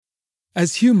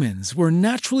As humans, we're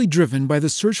naturally driven by the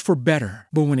search for better.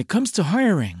 But when it comes to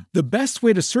hiring, the best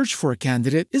way to search for a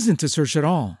candidate isn't to search at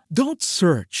all. Don't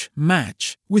search,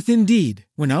 match with Indeed.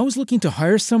 When I was looking to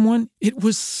hire someone, it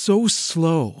was so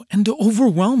slow and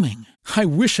overwhelming. I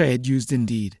wish I had used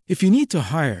Indeed. If you need to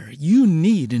hire, you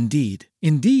need Indeed.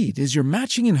 Indeed is your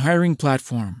matching and hiring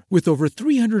platform with over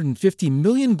 350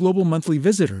 million global monthly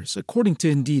visitors, according to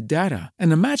Indeed data,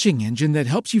 and a matching engine that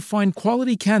helps you find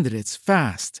quality candidates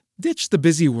fast. Ditch the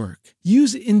busy work.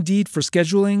 Use Indeed for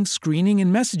scheduling, screening,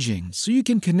 and messaging so you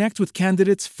can connect with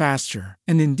candidates faster.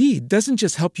 And Indeed doesn't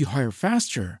just help you hire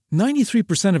faster.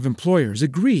 93% of employers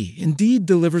agree Indeed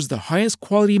delivers the highest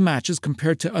quality matches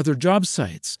compared to other job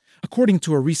sites, according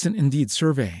to a recent Indeed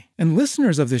survey. And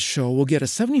listeners of this show will get a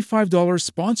 $75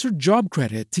 sponsored job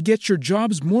credit to get your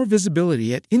jobs more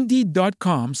visibility at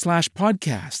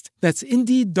Indeed.com/podcast. That's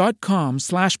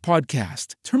Indeed.com/podcast.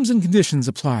 Terms and conditions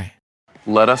apply.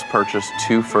 Let us purchase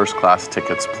 2 first-class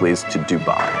tickets, please, to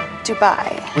Dubai.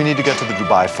 Dubai. We need to get to the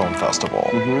Dubai Film Festival.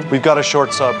 We've got a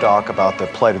short sub-doc about the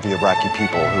plight of the Iraqi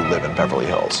people who live in Beverly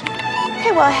Hills.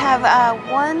 Okay, well, I have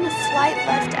one flight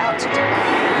left out to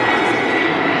Dubai.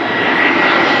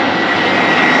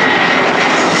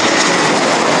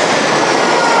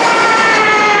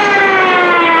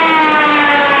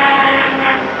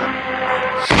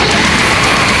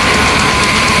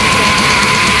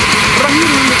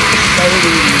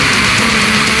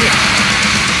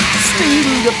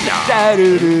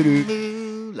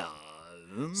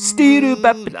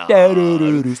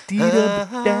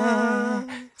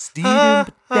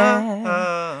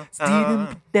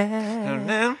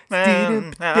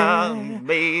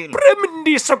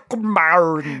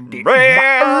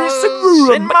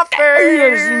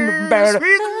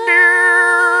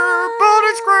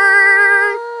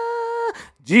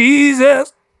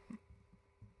 Jesus.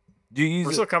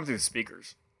 We're still coming through the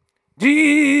speakers.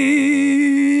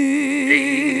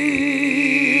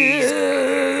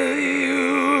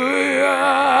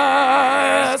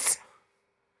 Jesus.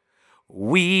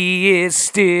 We is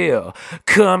still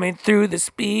coming through the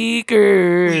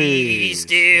speakers. We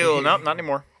still. Nope, not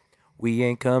anymore. We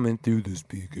ain't coming through the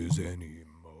speakers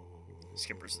anymore.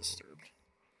 Skipper's disturbed.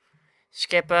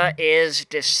 Skipper is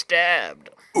disturbed.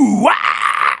 Ooh,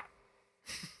 ah!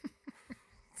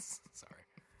 Sorry.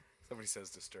 Somebody says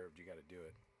disturbed. You got to do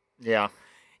it. Yeah.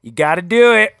 You got to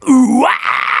do it. Ooh,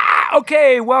 ah!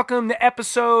 Okay, welcome to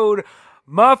episode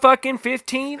motherfucking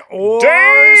 15 or 16.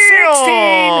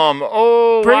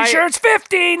 Oh, Pretty sure it's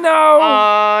 15, though.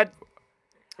 I'm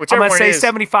whichever going to one say it is.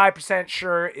 75%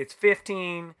 sure it's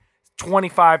 15.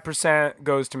 25%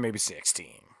 goes to maybe 16.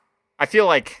 I feel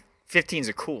like 15's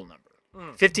a cool number.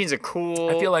 15's a cool.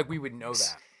 I feel like we would know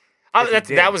that.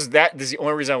 That was the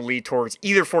only reason I would lead towards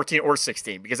either 14 or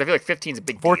 16 because I feel like 15's a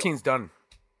big deal. 14's done.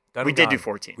 We did do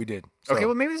 14. We did. Okay, So,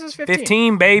 well maybe this is 15.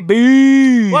 15,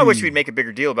 baby. Well, I wish we'd make a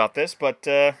bigger deal about this, but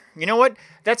you know what?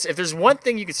 If there's one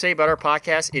thing you could say about our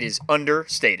podcast, it is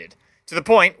understated to the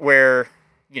point where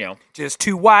Just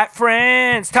two white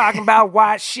friends talking about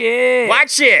white shit. white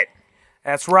shit.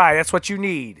 That's right. That's what you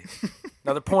need.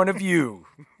 Another point of view.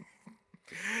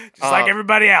 Just like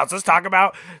everybody else. Let's talk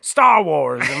about Star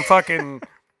Wars and fucking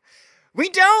We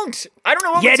don't. I don't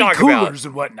know what we Yeti talk coolers about.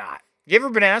 and whatnot. You ever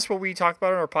been asked what we talk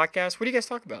about on our podcast? What do you guys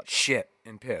talk about? Shit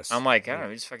and piss. I'm like, I don't know.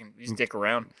 We just dick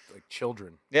around. like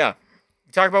children. Yeah.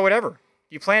 You talk about whatever.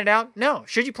 You plan it out? No.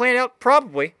 Should you plan it out?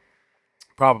 Probably.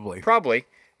 Probably.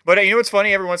 But you know what's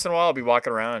funny? Every once in a while, I'll be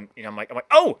walking around, and I'm like,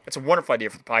 oh, that's a wonderful idea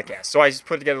for the podcast. So I just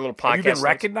put together a little podcast. Have you been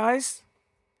recognized?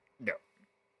 No.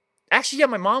 Actually, yeah,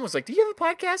 my mom was like, do you have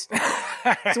a podcast?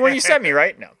 It's the one you sent me,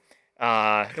 right? No.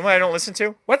 The one I don't listen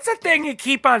to? What's the thing you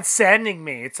keep on sending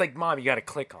me? It's like, Mom, you got to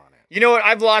click on it. You know what?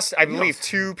 I've lost, I believe,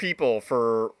 2 people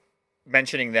for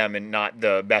mentioning them in not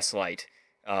the best light.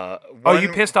 You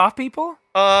pissed off people?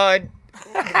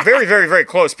 Very, very, very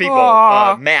close people.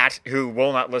 Matt, who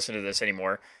will not listen to this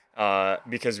anymore,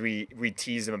 because we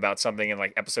teased him about something in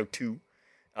like episode 2.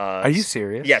 Are you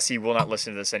serious? Yes, he will not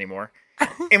listen to this anymore.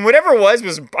 And whatever it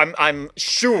was I'm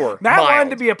sure Matt mild. wanted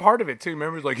to be a part of it too.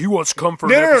 Remember, he's like, he wants to come for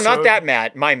No, an episode. not that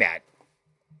Matt. My Matt.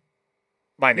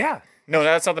 Yeah. No,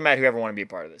 that's not the Matt who ever wanted to be a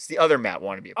part of this. The other Matt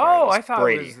wanted to be a part of this. I thought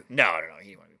Brady. it was... No,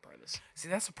 he wanted to be a part of this. See,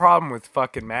 that's the problem with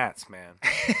fucking Matts, man.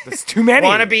 There's too many.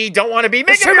 Want to be, don't want to be. Make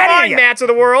There's up too your many mind, of ya. Matts of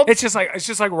the world. It's just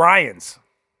like Ryan's.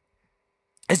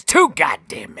 It's too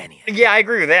goddamn many. Yeah, I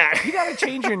agree with that. You gotta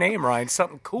change your name, Ryan.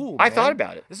 Something cool. I man. thought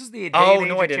about it. This is the day Oh, and age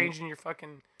no, I of didn't. changing your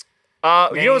fucking. You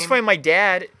know what's Name. funny? My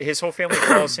dad, his whole family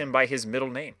calls him by his middle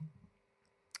name.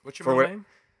 What's your For middle what- name?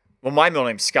 Well, my middle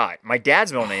name's Scott. My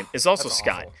dad's middle name is also That's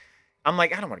Scott. awful. I'm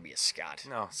like, I don't want to be a Scott.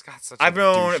 No, Scott's such I've a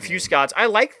known a douche few name. Scotts. I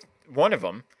like one of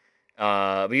them,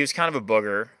 but he was kind of a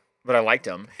booger, but I liked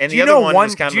him. And Do the you other know one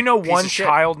was kind of do you know a piece one of shit.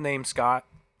 child named Scott?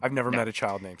 I've never met a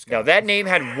child named Scott. No, that name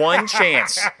had one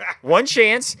chance. One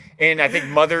chance, and I think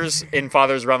mothers and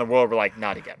fathers around the world were like,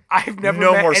 not again. I've never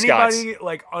No met more Scotts. anybody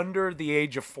like under the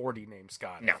age of 40 named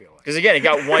Scott. No, I feel like. because again, it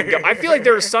got one go. I feel like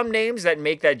there are some names that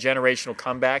make that generational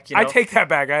comeback. You know? I take that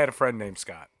back. I had a friend named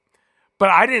Scott, but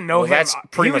I didn't know Well, him. that's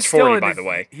pretty He was much still 40, in by his- the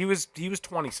way. He was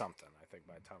 20 something. I think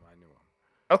by the time I knew him.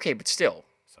 Okay, but still.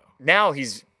 So Now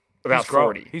he's about he's grown.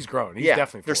 40. He's grown. He's yeah,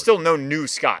 definitely 40. there's still no new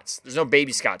Scotts. There's no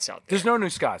baby Scotts out there. There's no new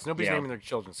Scotts. Nobody's You know. naming their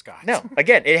children Scotts. No,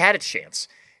 again, it had its chance.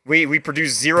 We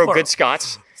produced zero Plural. good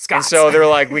Scots, and Scots. so they're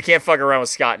like, we can't fuck around with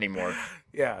Scott anymore.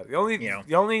 Yeah. The only You know.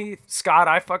 the only Scott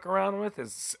I fuck around with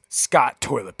is Scott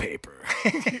toilet paper.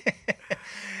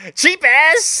 Cheap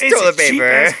ass It's toilet cheap paper.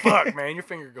 as fuck, man. Your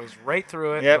finger goes right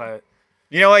through it. Yep. But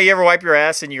You know what? You ever wipe your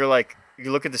ass and you're like,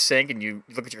 you look at the sink and you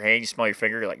look at your hand, you smell your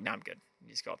finger, you're like, nah, I'm good. You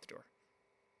just go out the door.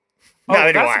 oh,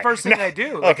 Neither do that's I. the first thing No. I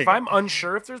do. Like, Okay, if I'm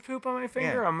unsure if there's poop on my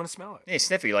finger, Yeah. I'm gonna smell it. Hey,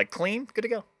 sniffy, like clean, good to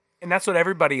go. And that's what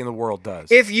everybody in the world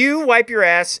does. If you wipe your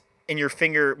ass and your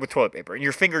finger with toilet paper and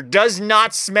your finger does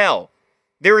not smell,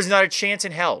 there is not a chance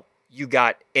in hell you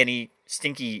got any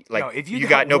stinky, like No, if you you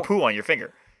got got no one- poo on your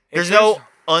finger. If There's there's- no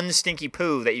unstinky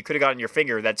poo that you could have got on your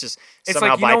finger that's just It's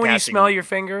somehow like, you know when you bypassing. smell your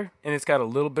finger and it's got a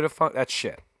little bit of fun? That's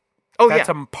shit. oh That's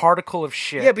yeah, a particle of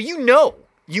shit. yeah, but you know,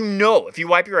 if you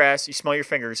wipe your ass, you smell your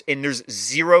fingers, and there's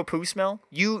zero poo smell,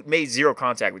 you made zero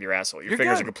contact with your asshole. Your You're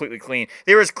fingers good. are completely clean.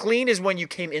 They're as clean as when you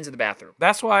came into the bathroom.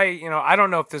 That's why, I don't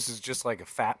know if this is just like a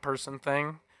fat person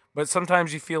thing, but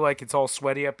sometimes you feel like it's all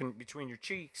sweaty up in between your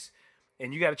cheeks,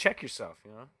 and you got to check yourself,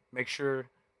 Make sure,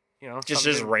 Just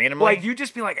something- randomly? Like, you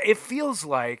just be like, it feels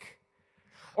like,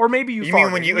 or maybe you You mean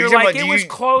farted, when you- and you're you're talking like, about, it do was you-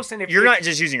 close, and if You're it- not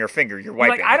just using your finger, you're you're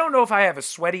wiping. like, I don't know if I have a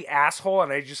sweaty asshole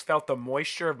and I just felt the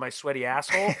moisture of my sweaty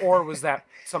asshole, or was that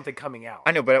something coming out?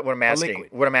 I know, but what liquid.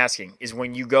 I'm asking is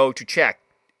when you go to check,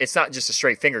 it's not just a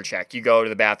straight finger check. You go to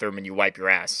the bathroom and you wipe your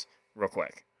ass real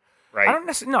quick, right? I don't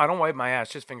necessarily. No, I don't wipe my ass.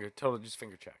 Just finger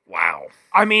check. Wow.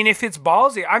 I mean, if it's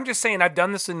ballsy, I'm just saying I've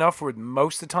done this enough where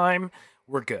most of the time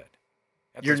we're good.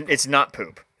 At this point. It's not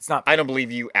poop. It's not. I don't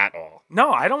believe you at all.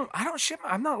 No, I don't shit.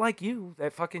 I'm not like you.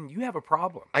 That fucking you have a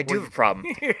problem. I do have a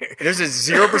problem. There's a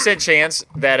 0% chance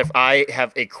that if I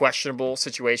have a questionable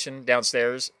situation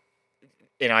downstairs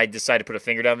and I decide to put a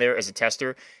finger down there as a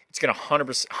tester, it's going to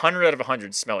 100 out of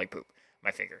 100 smell like poop.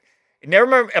 My finger. Never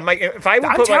mind. If I would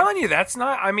I'm put my, telling you, that's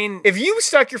not. I mean, if you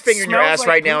stuck your finger in your Smells ass like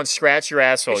right now poop. and scratch your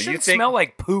asshole, it you shouldn't think smell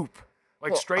like poop,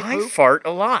 like Well, straight I poop. fart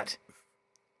a lot.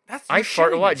 That's I you're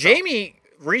fart a shitting lot. yourself. Jamie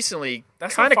recently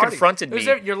That's kind of not farting. confronted me.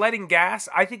 You're letting gas.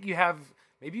 I think you have.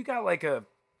 Maybe you got like a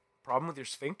problem with your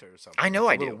sphincter or something. I know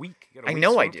It's I a little do. Weak. You got a I weak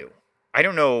know I sphincter. do. I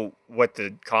don't know what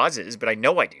the cause is, but I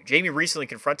know I do. Jamie recently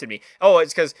confronted me. Oh,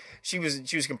 it's because she was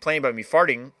complaining about me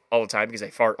farting all the time because I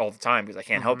fart all the time because I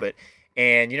can't help it.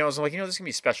 And I was like, this is gonna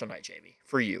be a special night, Jamie,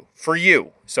 for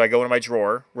you. So I go into my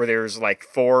drawer where there's like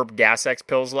 4 Gas X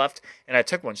pills left, and I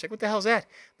took one. She's like, "What the hell is that?"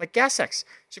 I'm like, "Gas X."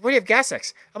 She's like, "Why do you have Gas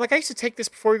X?" I'm like, "I used to take this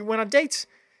before we went on dates."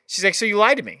 She's like, "So you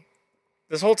lied to me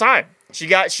this whole time?"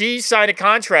 She signed a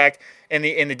contract and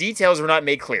the details were not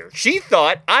made clear. She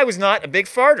thought I was not a big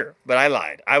farter, but I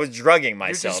lied. I was drugging You're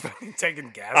myself. just fucking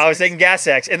taking gas. I was taking Gas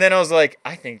X, and then I was like,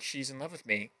 I think she's in love with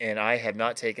me, and I have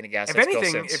not taken a Gas If X pill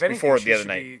anything, since before she the other should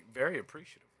night. be very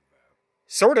appreciative.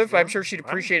 Sort of. I'm sure she'd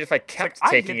appreciate if I It's kept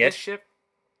like, taking I did it. this shit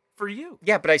for you.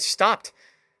 Yeah, but I stopped.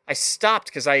 I stopped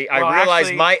because I Well,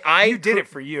 realized actually, you did it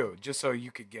for you, just so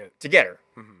you could get, to get her.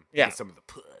 Yeah. get some of the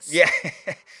puss. Yeah.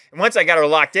 And once I got her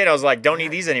locked in, I was like, don't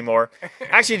need these anymore.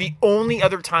 Actually, the only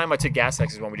other time I took Gas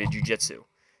X is when we did jujitsu.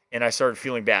 And I started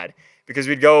feeling bad because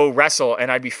we'd go wrestle and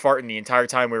I'd be farting the entire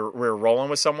time we were rolling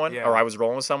with someone Yeah. or I was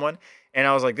rolling with someone. And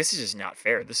I was like, this is just not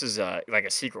fair. This is like a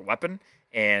secret weapon.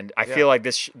 And I feel like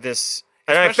this,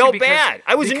 and I felt bad.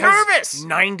 I was nervous.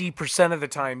 90% of the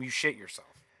time, you shit yourself.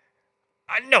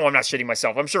 No, I'm not shitting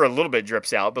myself. I'm sure a little bit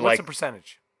drips out, but What's the like,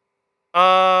 percentage?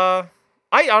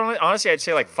 honestly, I'd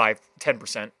say like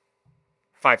 10%.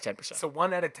 5-10%. So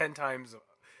 1 out of 10 times.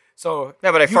 So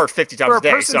No, but I you- fart 50 for times a a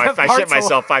day, person so I that shit farts a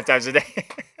myself 5 times a day.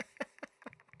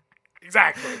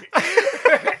 Exactly.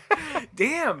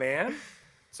 Damn, man.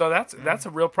 So that's a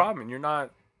real problem, and you're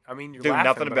not. I mean, you're Do laughing,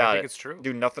 nothing but I about think it. It's true.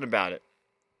 Do nothing about it.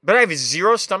 But I have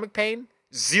zero stomach pain,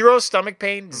 zero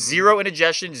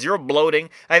indigestion, zero bloating.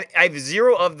 I have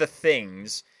zero of the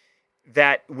things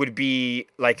that would be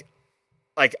like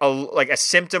a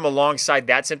symptom alongside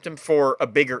that symptom for a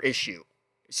bigger issue.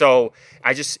 So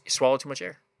I just swallow too much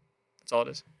air. That's all it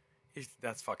is.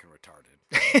 That's fucking retarded.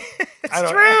 It's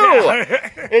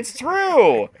true. It's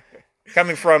true.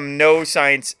 Coming from no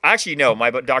science. Actually, no.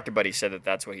 My doctor buddy said that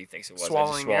that's what he thinks it was.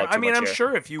 Swallowing air. I mean, I'm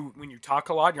sure if when you talk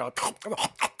a lot, you're like,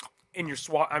 and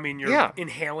you're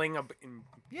inhaling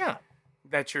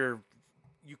that you're.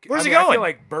 Where's it going? I feel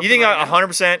like you think right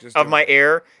 100% of my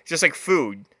air is just like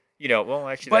food? Well,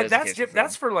 actually, but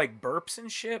that's for like burps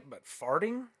and shit. But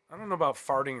farting, I don't know about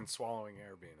farting and swallowing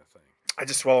air being a thing. I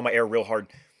just swallow my air real hard.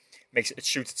 It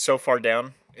shoots it so far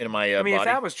down into my body. If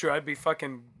that was true, I'd be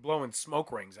fucking blowing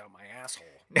smoke rings out my asshole.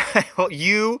 Well,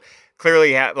 you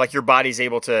clearly have your body's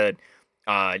able to,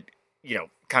 kind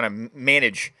of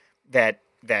manage that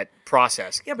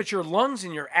process. Yeah, but your lungs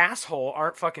and your asshole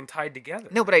aren't fucking tied together.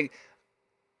 No, but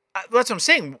that's what I'm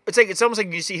saying. It's almost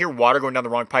like you see here water going down the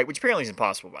wrong pipe, which apparently is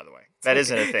impossible, by the way. That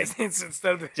isn't a thing. It's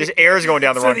instead of just air is going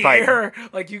down the wrong pipe. Air,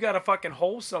 like you got a fucking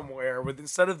hole somewhere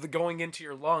instead of going into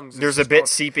your lungs. There's a bit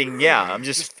seeping. Yeah, I'm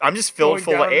just filled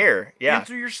full of air. Yeah, in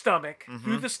through your stomach,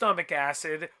 through the stomach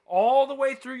acid, all the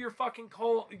way through your fucking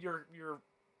your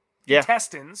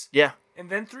intestines. Yeah, and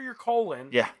then through your colon.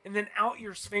 Yeah, and then out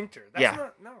your sphincter. That's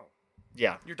not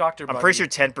Yeah. Your doctor buddy. I'm pretty sure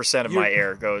 10% of my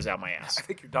air goes out my ass. I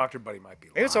think your doctor buddy might be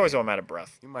lying. Maybe it's always when I'm out of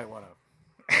breath. You might want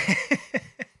to.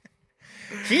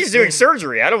 He's doing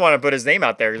surgery. I don't want to put his name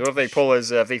out there. Because what if they pull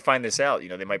if they find this out,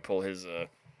 they might pull his,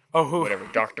 whatever,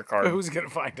 doctor card. Who's going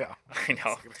to find out? I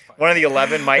know. One of the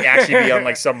 11 might actually be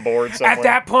on some board somewhere. At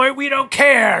that point, we don't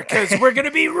care because we're going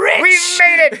to be rich. We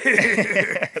made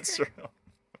it. That's true.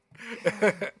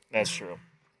 That's true.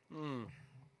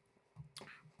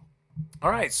 All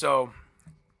right, so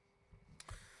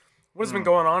what has been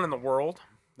going on in the world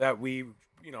that we,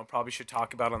 probably should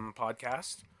talk about on the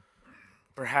podcast?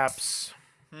 Perhaps.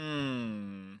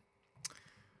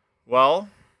 Well,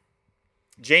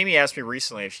 Jamie asked me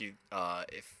recently if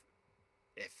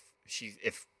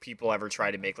people ever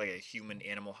try to make like a human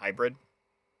animal hybrid,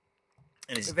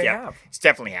 and it's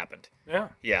definitely happened.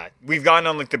 Yeah. We've gone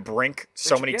on like the brink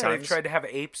many times. They've tried to have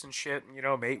apes and shit,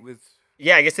 mate with.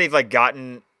 Yeah, I guess they've like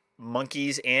gotten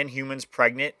monkeys and humans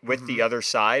pregnant with the other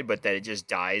side, but that it just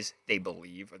dies, they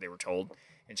believe, or they were told,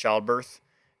 in childbirth.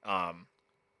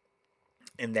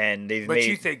 And then they've But made...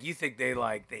 you think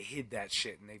they hid that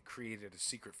shit and they've created a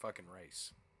secret fucking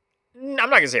race? I'm not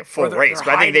gonna say a full race, but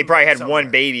I think they probably had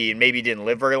one baby and maybe didn't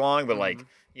live very long, but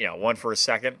one for a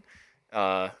second.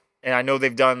 And I know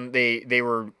they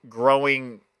were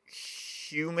growing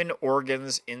human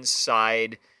organs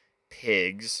inside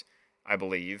pigs, I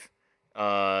believe.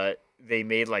 They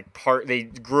made they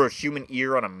grew a human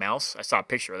ear on a mouse. I saw a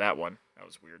picture of that one. That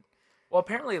was weird. Well,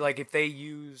 apparently,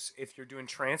 if you're doing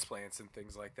transplants and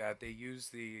things like that, they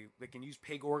can use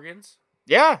pig organs.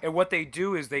 Yeah. And what they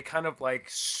do is they kind of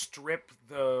strip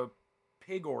the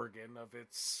pig organ of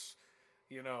its,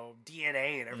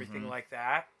 DNA and everything like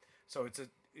that. So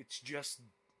it's just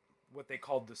what they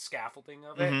call the scaffolding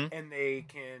of it, and they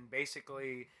can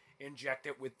basically inject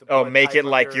it with the blood make it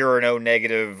type like you're an O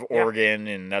negative organ,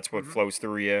 and that's what flows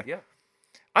through you. Yeah.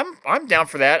 I'm down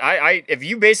for that. If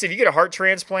you get a heart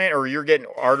transplant or you're getting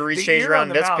arteries changed around,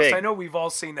 that's big. I know we've all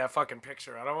seen that fucking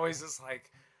picture, and I'm always just like,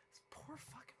 poor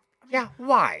fucking.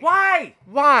 Why?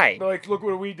 Why? They're like, look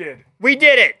what we did. We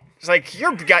did it. It's like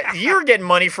you're getting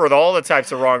money for all the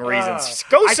types of wrong reasons. Just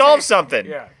go solve something.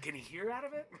 Yeah. Can he hear out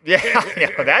of it?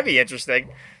 Yeah, that'd be interesting.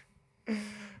 Yeah.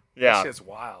 That shit's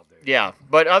wild, dude. Yeah,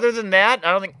 but other than that,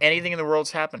 I don't think anything in the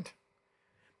world's happened.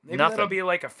 Maybe Nothing. that'll be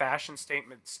like a fashion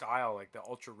statement style, like the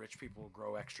ultra rich people will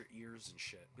grow extra ears and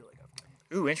shit. Be like,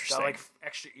 ooh, interesting. Got like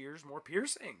extra ears, more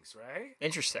piercings, right?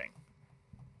 Interesting.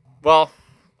 Well,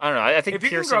 I don't know. I think if you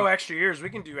can grow extra ears,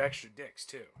 we can do extra dicks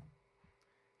too.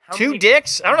 Two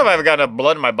dicks? I don't know if I've ever gotten enough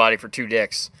blood in my body for two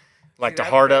dicks. Like to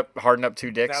harden up two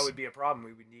dicks. That would be a problem.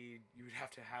 You would have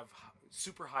to have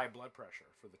super high blood pressure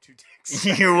for the two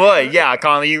dicks. You would, yeah,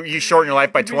 Conley. You shorten your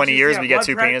life by 20 years, but you get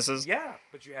two penises. Yeah,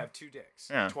 but you have two dicks.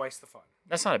 Yeah. Twice the fun.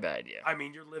 That's not a bad idea. I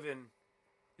mean, you're living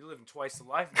twice the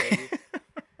life, baby.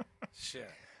 Shit.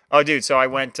 Oh, dude. So I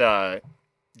went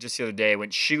just the other day. I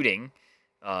went shooting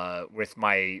with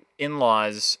my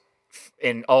in-laws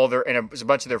and it was a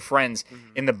bunch of their friends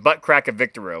in the butt crack of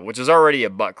Victorville, which is already a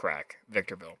butt crack,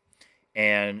 Victorville.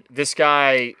 And this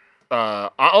guy,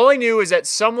 all I knew is that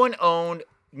someone owned.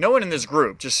 No one in this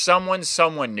group, just someone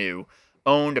knew,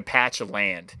 owned a patch of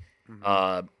land,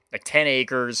 like 10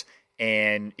 acres,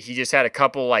 and he just had a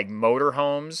couple like motor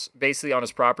homes basically on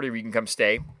his property where you can come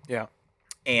stay. Yeah.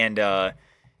 And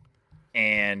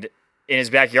in his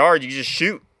backyard, you just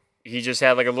shoot. He just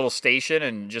had like a little station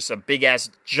and just a big ass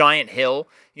giant hill.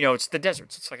 It's the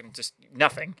desert. It's like just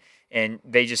nothing. And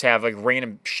they just have like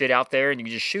random shit out there and you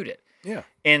can just shoot it. Yeah.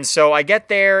 And so I get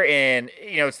there and,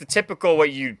 it's the typical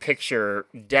what you'd picture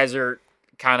desert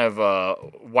kind of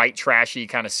white trashy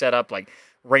kind of setup, like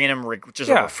random just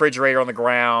a Yeah. refrigerator on the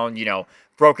ground,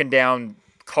 broken down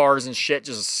cars and shit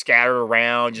just scattered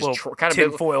around, just Little kind of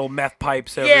tinfoil meth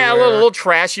pipes everywhere. yeah, a little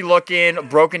trashy looking,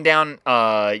 broken down,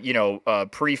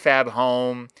 prefab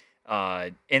home.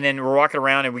 And then we're walking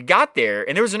around, and we got there,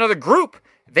 and there was another group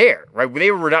there, right?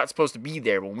 They were not supposed to be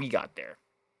there when we got there,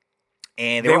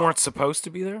 and They weren't supposed to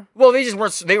be there? Well, they just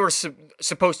weren't. They were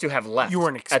supposed to have left. You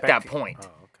weren't at that expecting. point. Oh,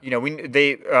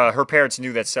 okay. Her parents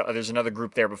knew that there's another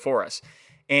group there before us,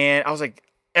 and I was like,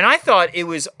 and I thought it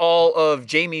was all of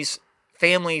Jamie's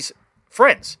family's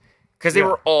friends because they Yeah.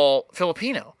 were all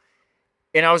Filipino.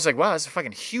 And I was like, wow, that's a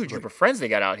fucking huge group of friends they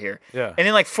got out here. Yeah. And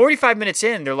then like 45 minutes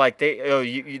in, they're like, they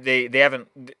haven't,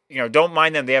 don't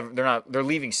mind them. They're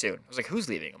leaving soon. I was like, who's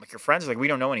leaving? I'm like, your friends? They're like, we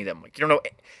don't know any of them. I'm like, you don't know.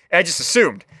 And I just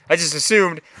assumed,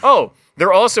 oh,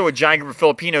 they're also a giant group of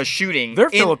Filipinos shooting. They're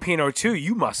Filipino too.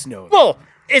 You must know. Well,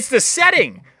 it's the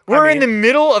setting. We're in mean- the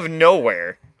middle of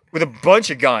nowhere with a bunch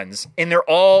of guns, and they're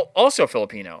all also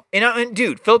Filipino. And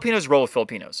dude, Filipinos roll with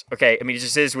Filipinos. Okay, I mean, it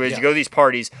just is. As you go to these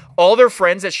parties, all their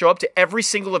friends that show up to every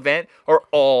single event are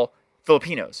all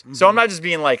Filipinos. Mm-hmm. So I'm not just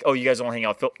being like, oh, you guys only hang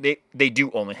out with they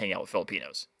do only hang out with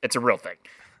Filipinos. It's a real thing.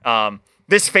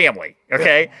 This family,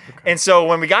 okay? And so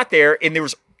when we got there, and there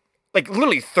was like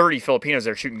literally 30 Filipinos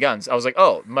that are shooting guns, I was like,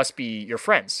 oh, it must be your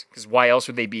friends, because why else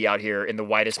would they be out here in the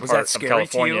widest Was part that of scary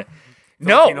California? to you?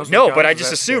 No, Filipinos with but I guns,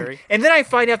 just is that assumed. scary? And then I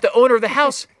find out the owner of the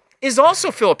house is also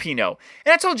Filipino.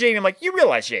 And I told Jamie, I'm like, you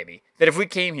realize, Jamie, that if we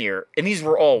came here and these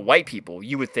were all white people,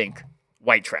 you would think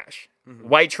white trash. Mm-hmm.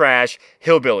 White trash,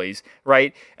 hillbillies,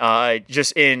 right?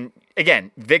 Just in,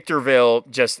 again, Victorville,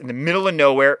 just in the middle of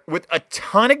nowhere with a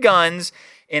ton of guns,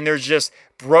 and there's just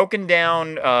broken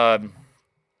down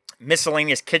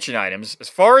miscellaneous kitchen items. As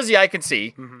far as the eye can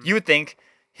see, you would think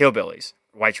hillbillies,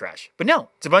 white trash. But no,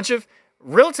 it's a bunch of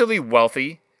relatively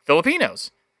wealthy Filipinos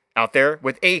out there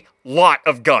with a lot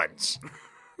of guns.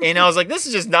 And I was like, this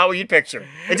is just not what you'd picture.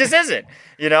 It just isn't,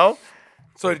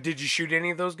 So did you shoot any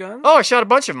of those guns? Oh, I shot a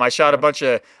bunch of them. I shot a bunch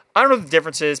of, I don't know what the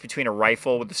difference is between a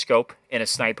rifle with a scope and a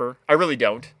sniper. I really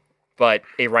don't, but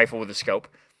a rifle with a scope.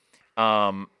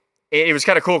 It was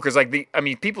kind of cool because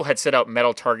people had set out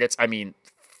metal targets.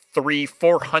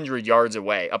 400 yards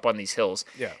away up on these hills.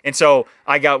 Yeah. And so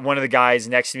I got one of the guys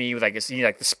next to me with like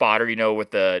the spotter,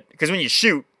 because when you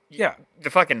shoot, Yeah. the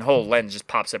fucking whole lens just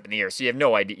pops up in the air. So you have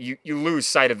no idea. You lose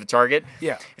sight of the target.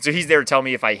 Yeah. And so he's there to tell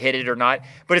me if I hit it or not.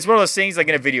 But it's one of those things like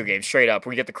in a video game, straight up,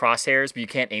 where you get the crosshairs, but you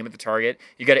can't aim at the target.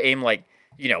 You got to aim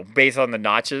based on the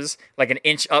notches, like an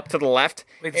inch up to the left.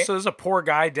 Wait, so there's a poor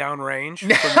guy downrange.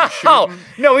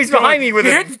 No, he's behind me with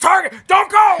hit the target.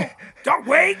 Don't go. Don't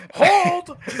wait.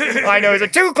 Hold. I know, he's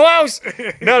like, too close.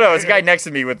 No, it's a guy next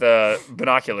to me with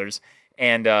binoculars.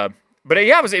 And,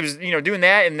 it was doing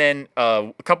that. And then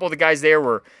a couple of the guys there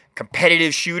were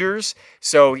competitive shooters.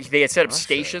 So they had set up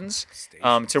stations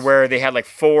to where they had like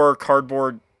 4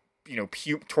 cardboard,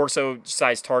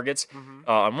 torso-sized targets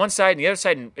on one side, and the other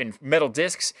side in metal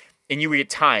discs, and you would get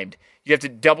timed. You have to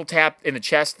double tap in the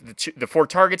chest the 4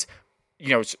 targets,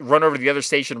 run over to the other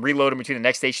station, reload them between the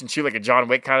next station, shoot like a John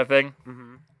Wick kind of thing.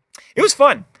 Mm-hmm. It was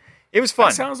fun.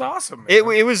 That sounds awesome, man.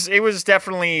 It was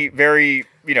definitely very,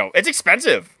 it's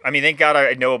expensive. I mean, thank God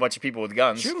I know a bunch of people with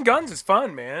guns. Shooting guns is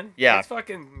fun, man. Yeah. It's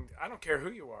fucking, I don't care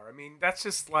who you are. I mean, that's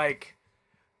just like...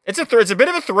 It's a bit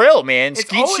of a thrill, man. It's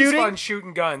Skeet always shooting. fun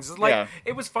shooting guns. It's like Yeah.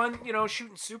 It was fun,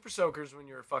 shooting super soakers when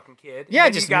you were a fucking kid. Yeah,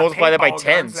 And then just you got multiply that by paintball 10s.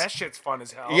 guns. That shit's fun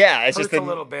as hell. Yeah, it's Hurts just a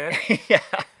little bit. yeah.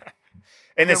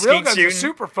 And the The real skeet guns shooting. are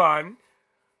super fun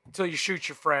until you shoot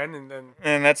your friend, and then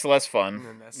And that's less fun.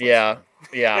 then that's less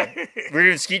Yeah. We were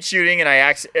doing skeet shooting, and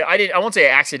I won't say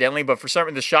accidentally, but for some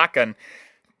reason the shotgun,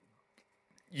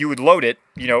 you would load it,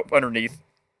 underneath.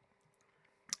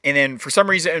 And then for some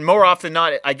reason, and more often than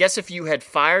not, I guess if you had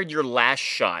fired your last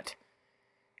shot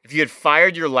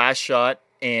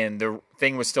and the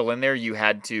thing was still in there, you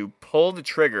had to pull the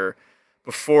trigger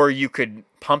before you could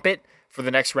pump it for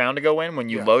the next round to go in when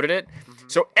you loaded it. Mm-hmm.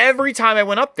 So every time I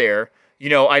went up there,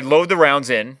 I'd load the rounds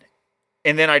in,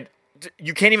 and then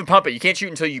you can't even pump it. You can't shoot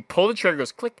until you pull the trigger,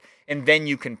 goes click, and then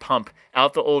you can pump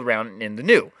out the old round and in the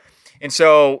new. And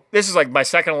so this is like my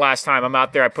second to last time I'm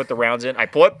out there. I put the rounds in. I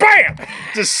pull it, bam!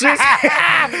 Just shoots.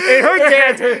 It hurt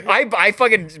dad. I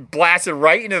fucking blasted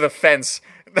right into the fence.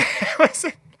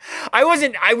 I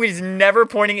was never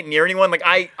pointing it near anyone. Like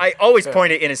I always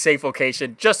point it in a safe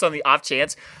location, just on the off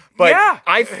chance. But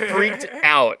I freaked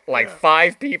out like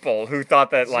 5 people who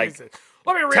thought that like Jesus.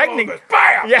 Let me reload technically, this. Bam!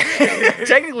 bam. Yeah,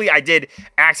 technically I did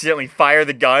accidentally fire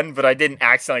the gun, but I didn't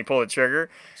accidentally pull the trigger.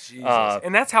 Jesus.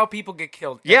 And that's how people get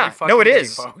killed. Yeah, every no, it fucking day,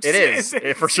 is. folks. It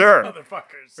is for sure.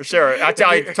 Motherfuckers. For sure. I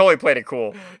totally played it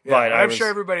cool. Yeah, But I'm sure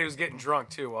everybody was getting drunk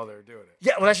too while they were doing it.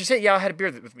 Yeah, well, I should say, I had a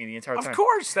beer with me the entire time. Of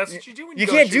course, that's what you do when you You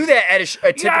go can't do shooting. that at a You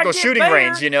gotta typical get shooting there,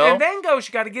 range, you know? And then you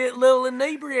got to get a little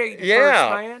inebriated Yeah,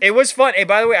 first, man. it was fun. Hey,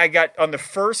 by the way, I got on the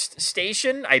first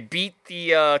station. I beat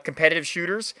the competitive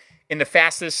shooters in the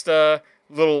fastest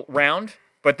little round,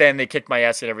 but then they kicked my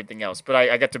ass at everything else. But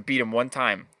I got to beat them one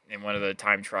time in one of the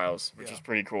time trials, which is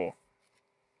pretty cool.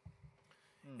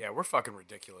 Yeah, we're fucking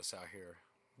ridiculous out here.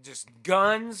 Just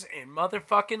guns and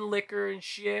motherfucking liquor and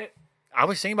shit. I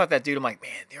was thinking about that, dude. I'm like,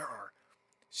 man, there are.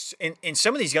 And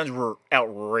some of these guns were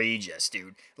outrageous,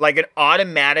 dude. Like an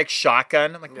automatic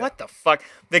shotgun. I'm like, what the fuck?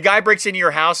 The guy breaks into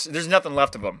your house. There's nothing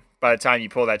left of him by the time you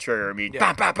pull that trigger. I mean,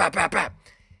 bam, bam, bam, bam, bam.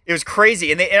 It was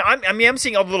crazy. And I'm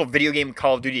seeing all the little video game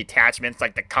Call of Duty attachments,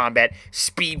 like the combat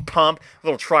speed pump,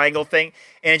 little triangle thing.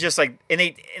 And it's just like, and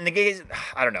the guys,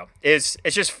 I don't know. It's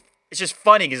just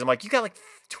funny because I'm like, you got like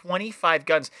 25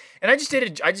 guns. And I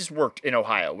just worked in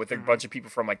Ohio with a bunch of people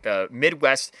from like the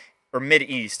Midwest or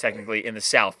Mid-East, technically, in the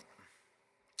South.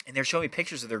 And they're showing me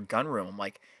pictures of their gun room. I'm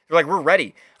like, they're like, we're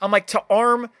ready. I'm like, to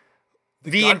arm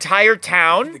the entire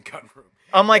town. The gun room.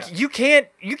 I'm like, you can't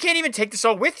even take this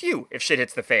all with you if shit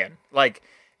hits the fan. Like,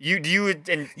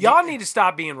 Y'all need to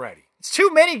stop being ready. It's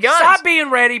too many guns. Stop being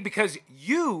ready because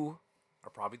you are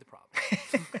probably the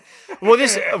problem. Well,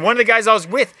 this one of the guys I was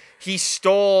with, he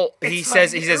stole. He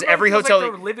says every feels hotel.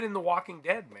 Like they're living in The Walking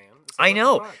Dead, man. It's I like,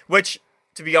 know. what the fuck? Which,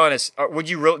 to be honest, would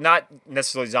you not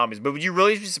necessarily zombies, but would you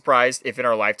really be surprised if in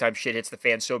our lifetime shit hits the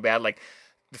fan so bad, like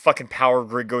the fucking power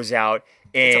grid goes out?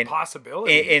 And, It's a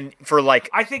possibility. And for like,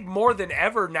 I think more than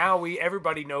ever now,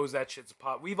 everybody knows that shit's a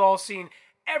pot. We've all seen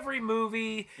every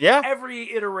movie,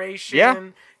 every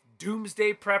iteration,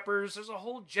 doomsday preppers. There's a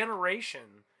whole generation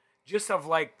just of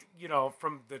like,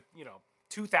 from the,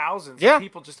 2000s.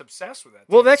 People just obsessed with that.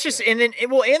 Well, that's just, and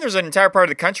there's an entire part of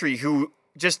the country who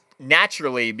just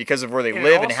naturally, because of where they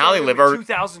live and how they live, are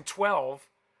 2012.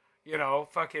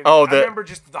 Fucking. I remember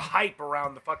just the hype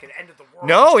around the fucking end of the world.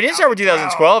 No, it didn't start with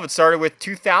 2012. It started with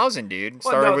 2000, dude. It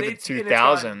started with the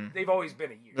 2000. They've always been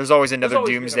a year. There's always another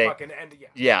doomsday.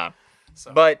 Yeah.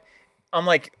 So. But I'm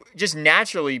like, just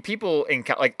naturally, people in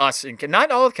like us,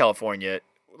 not all of California,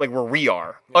 like where we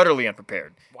are, utterly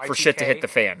unprepared for shit to hit the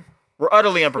fan. We're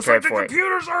utterly unprepared for it. The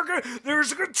computers are good.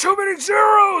 There's too many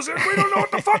zeros, and we don't know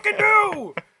what to fucking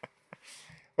do.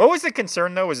 What was the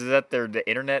concern though? Was that the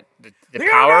internet, the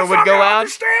power would go out?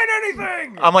 Understand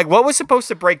anything? I'm like, what was supposed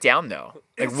to break down though?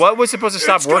 Like, what was supposed to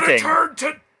stop working? It's gonna turn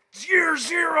to year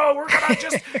zero. We're gonna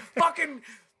just fucking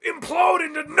implode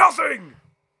into nothing.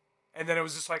 And then it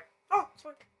was just like, oh, it's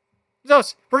fine. No,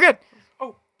 we're good.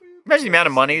 Oh, imagine the amount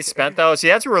of money spent though. See,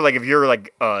 that's where like if you're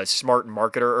like a smart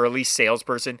marketer or at least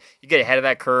salesperson, you get ahead of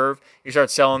that curve. You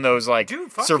start selling those like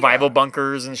survival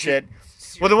bunkers and shit.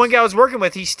 Well, the one guy I was working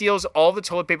with, he steals all the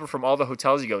toilet paper from all the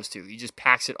hotels he goes to. He just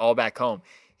packs it all back home.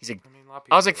 He's like,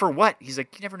 I was like, for what? He's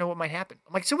like, you never know what might happen.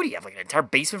 I'm like, so what do you have, like an entire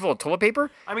basement full of toilet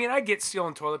paper? I mean, I get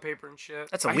stealing toilet paper and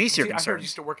shit. That's the least you're concerned. I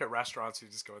used to work at restaurants. You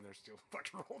just go in there and steal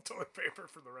fucking roll toilet paper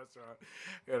from the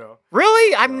restaurant.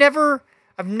 Really? I've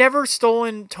never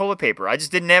stolen toilet paper. I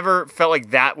just never felt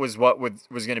like that was what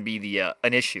was going to be the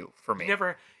an issue for me. You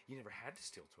never had to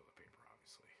steal toilet paper,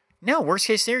 obviously. No, worst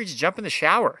case scenario, you just jump in the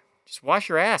shower. Just wash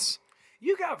your ass.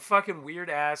 You got fucking weird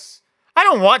ass. I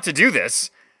don't want to do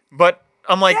this, but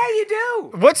I'm like, yeah, you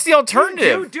do. What's the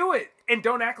alternative? You do it, and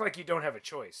don't act like you don't have a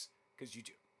choice, because you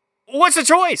do. What's the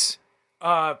choice?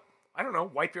 I don't know.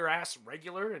 Wipe your ass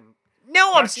regular and.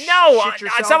 That's not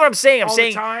what I'm saying. I'm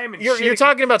saying you're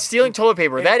talking about stealing toilet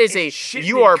paper. That is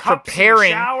you are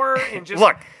preparing. Shower and just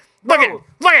look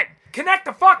it. Connect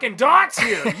the fucking dots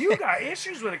here. You got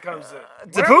issues when it comes to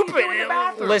the poop.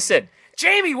 Listen.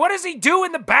 Jamie, what does he do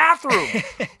in the bathroom?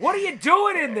 What are you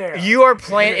doing in there? You are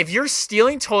playing. If you're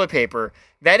stealing toilet paper,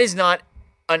 that is not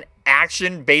an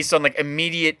action based on like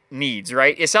immediate needs,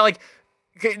 right? It's not like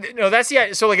no. That's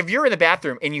the so like if you're in the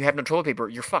bathroom and you have no toilet paper,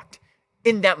 you're fucked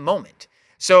in that moment.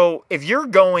 So if you're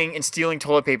going and stealing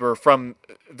toilet paper from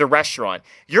the restaurant,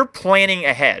 you're planning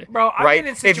ahead, bro. Right?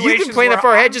 If you can plan that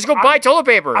far ahead, just go buy toilet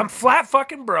paper. I'm flat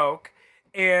fucking broke.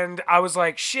 And I was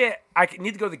like, shit, I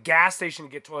need to go to the gas station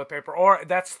to get toilet paper, or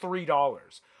that's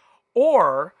 $3.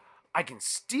 Or I can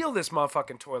steal this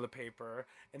motherfucking toilet paper,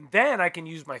 and then I can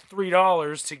use my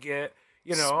 $3 to get,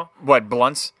 what,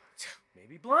 blunts?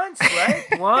 Maybe blunts, right?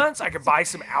 Blunts. I could buy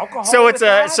some alcohol. So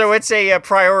it's a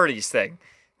priorities thing,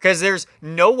 because there's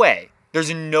no way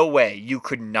you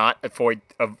could not afford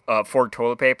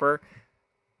toilet paper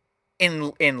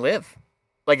and live.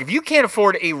 Like, if you can't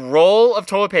afford a roll of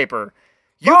toilet paper,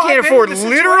 you Bro, I've can't been afford in this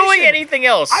literally situation. anything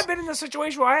else. I've been in a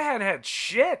situation where I had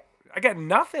shit. I got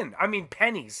nothing. I mean,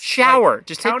 pennies. Shower. Like,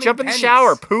 Just counting jump in the pennies.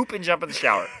 shower. Poop and jump in the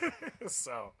shower.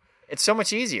 So It's so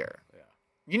much easier.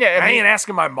 You know, I I mean, ain't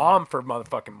asking my mom for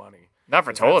motherfucking money. not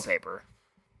for toilet paper.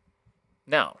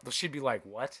 No. Well, she'd be like,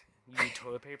 "What? You need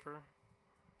toilet paper?"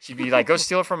 She'd be like, go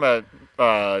steal it from a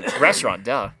restaurant.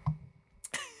 Duh.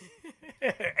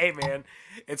 Hey, man,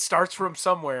 it starts from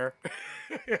somewhere.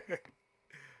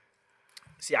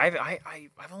 See, I've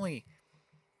only,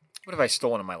 what have I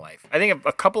stolen in my life? I think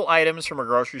a couple items from a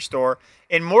grocery store,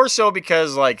 and more so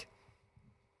because, like,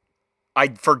 I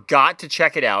forgot to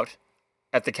check it out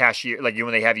at the cashier, like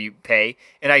when they have you pay,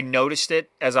 and I noticed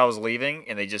it as I was leaving,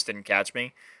 and they just didn't catch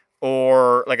me,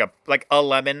 or like a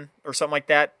lemon or something like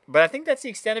that. But I think that's the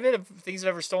extent of it of things I've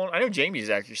ever stolen. I know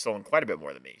Jamie's actually stolen quite a bit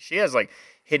more than me. She has like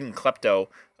hidden klepto,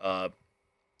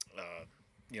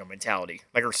 mentality,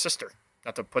 like her sister.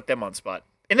 Not to put them on the spot.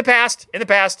 In the past,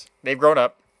 they've grown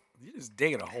up. You're just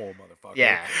digging a hole, motherfucker.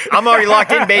 Yeah, I'm already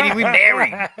locked in, baby. We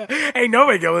married. Ain't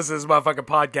nobody gonna listen to this motherfucking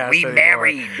podcast We anymore.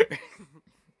 married.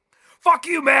 Fuck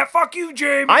you, Matt. Fuck you,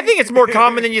 Jamie. I think it's more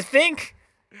common than you think.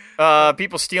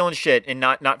 People stealing shit and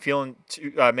not feeling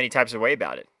too many types of way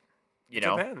about it. You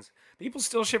know, Depends. People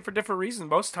steal shit for different reasons.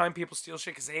 Most of the time, people steal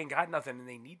shit because they ain't got nothing and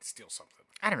they need to steal something.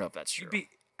 I don't know if that's true.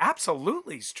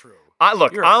 Absolutely is true.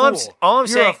 Look, You're all a I'm fool. all I'm You're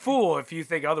saying. a fool if you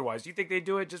think otherwise. Do you think they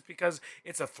do it just because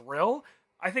it's a thrill?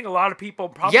 I think a lot of people,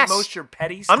 probably Yes. most your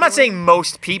petty. I'm not stealing saying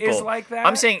most people is like that.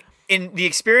 I'm saying in the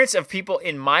experience of people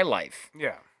in my life,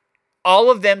 Yeah.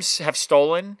 all of them have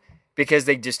stolen because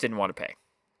they just didn't want to pay.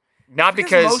 Not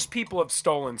because most people have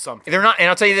stolen something. they're not. And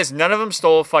I'll tell you this: none of them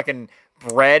stole fucking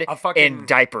bread fucking- and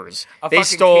diapers. a They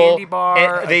fucking stole candy bar,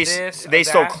 and they a this, they a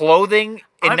stole that. clothing,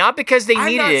 and not because they I'm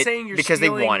needed not it, saying you're because they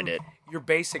stealing wanted it. Your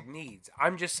basic needs.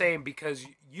 I'm just saying because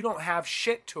you don't have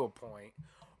shit to a point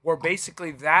where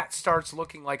basically that starts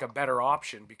looking like a better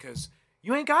option because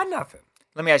you ain't got nothing.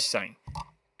 Let me ask you something.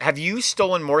 Have you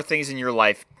stolen more things in your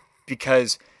life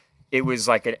because it was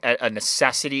like a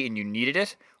necessity and you needed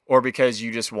it, or because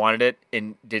you just wanted it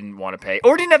and didn't want to pay,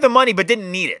 or didn't have the money but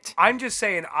didn't need it? I'm just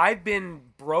saying I've been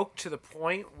broke to the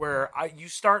point where you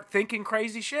start thinking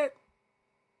crazy shit.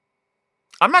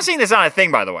 I'm not saying that's not a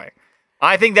thing, by the way.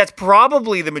 I think that's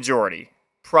probably the majority.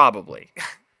 Probably.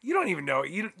 You don't even know.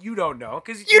 You don't know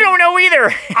because You don't know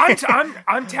either.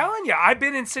 I'm telling you, I've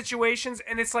been in situations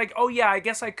and it's like, oh yeah, I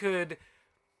guess I could,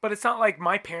 but it's not like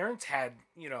my parents had,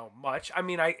 much. I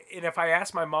mean, and if I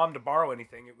asked my mom to borrow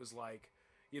anything, it was like,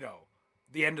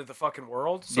 the end of the fucking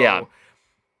world. So Yeah.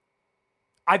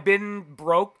 I've been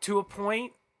broke to a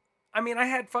point. I mean, I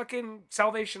had fucking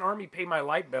Salvation Army pay my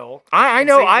light bill. I and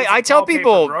know. St. I Vincent tell Paul pay for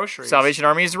people groceries. Salvation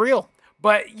Army is real.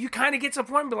 But you kind of get to a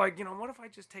point and be like, what if I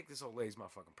just take this old lady's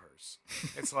motherfucking purse?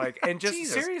 It's like, and just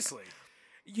Jesus. seriously,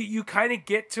 you kind of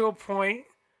get to a point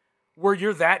where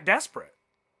you're that desperate.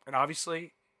 And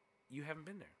obviously, you haven't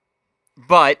been there.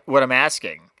 But what I'm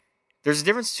asking, there's a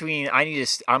difference between I'm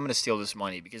going to steal this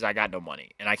money because I got no money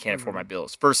and I can't afford my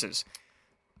bills versus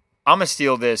I'm going to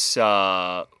steal this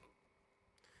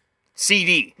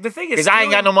CD. The thing is, because I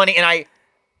ain't got no money and I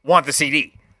want the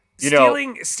CD.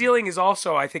 Stealing is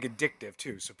also, I think, addictive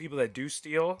too. So people that do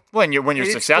steal, when you're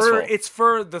successful, it's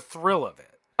for the thrill of it.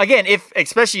 Again,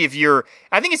 especially if you're,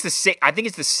 I think it's the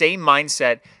same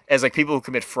mindset as like people who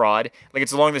commit fraud. Like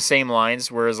it's along the same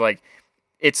lines. Whereas like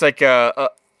it's like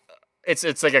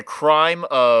it's like a crime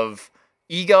of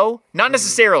ego. Not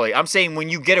necessarily. I'm saying when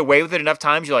you get away with it enough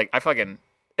times, you're like,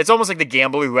 it's almost like the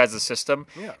gambler who has the system.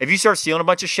 Yeah. If you start stealing a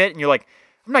bunch of shit and you're like,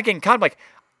 I'm not getting caught. I'm like,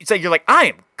 it's like you're like, I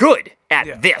am good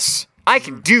at this. I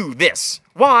can do this.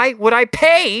 Why would I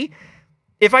pay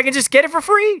if I can just get it for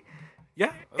free?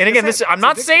 Yeah. And again, I'm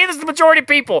not saying this is the majority of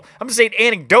people. I'm just saying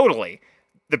anecdotally,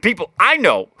 the people I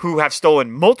know who have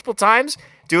stolen multiple times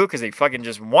do it because they fucking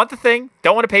just want the thing,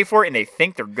 don't want to pay for it, and they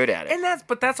think they're good at it. And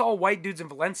that's all white dudes in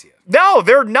Valencia. No,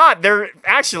 they're not. They're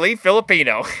actually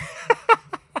Filipino.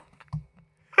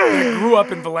 That grew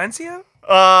up in Valencia?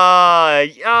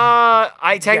 I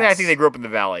technically I Yes. think they grew up in the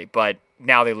valley, but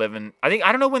now they live in. I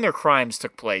don't know when their crimes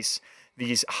took place.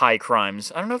 These high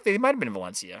crimes. I don't know if they might have been in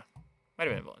Valencia. Might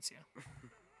have been in Valencia.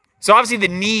 So obviously the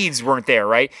needs weren't there,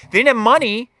 right? They didn't have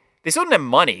money. They still didn't have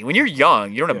money. When you're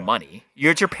young, you don't have money.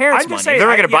 It's your parents' money. If they're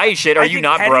not going to buy you shit, are you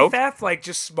not broke? Theft, like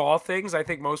just small things. I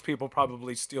think most people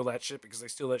probably steal that shit because they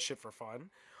steal that shit for fun.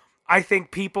 I think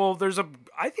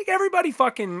everybody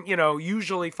fucking,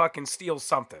 usually fucking steals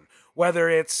something. Whether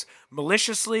it's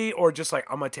maliciously or just like,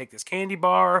 I'm going to take this candy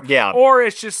bar. Yeah. Or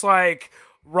it's just like,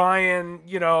 Ryan,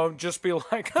 just be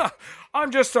like,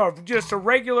 I'm just a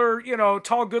regular,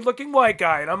 tall, good-looking white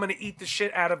guy, and I'm gonna eat the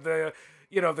shit out of the,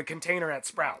 the container at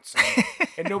Sprouts,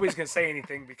 and nobody's gonna say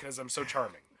anything because I'm so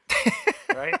charming,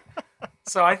 right?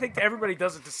 So I think everybody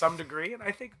does it to some degree, and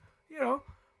I think,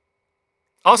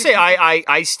 I'll say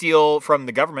I steal from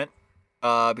the government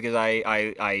because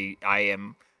I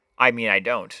am. I mean, I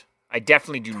don't. I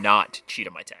definitely do not cheat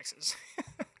on my taxes.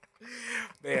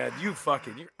 Man, you're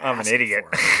I'm an idiot.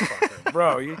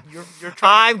 Bro, you're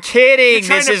trying. I'm kidding.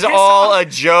 This is all a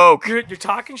joke. You're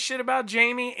talking shit about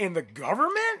Jamie and the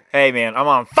government? Hey, man, I'm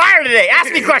on fire today.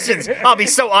 Ask me questions. I'll be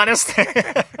so honest.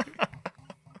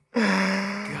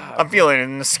 I'm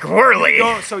feeling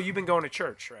squirrely. So you've been going to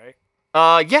church, right?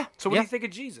 Yeah. So what do you think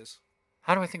of Jesus?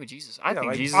 How do I think of Jesus? I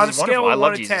think Jesus on is a scale wonderful. I of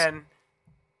love 1 to Jesus. 10,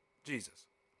 Jesus.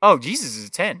 Oh, Jesus is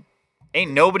a 10.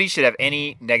 Ain't nobody should have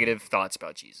any negative thoughts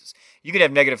about Jesus. You could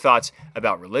have negative thoughts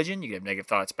about religion. You could have negative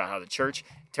thoughts about how the church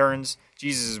turns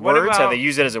Jesus' words, how they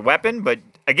use it as a weapon. But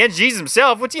against Jesus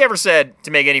himself, what's he ever said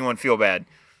to make anyone feel bad?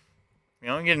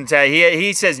 You didn't tell.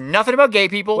 He says nothing about gay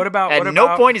people. At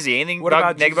no point is he anything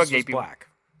negative about gay people. Black?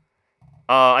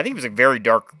 I think he was like very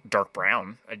dark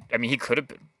brown. I mean, he could have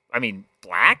been. I mean,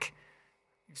 black?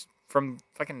 He's from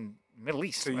fucking Middle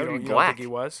East. So you Why would don't he be black? think he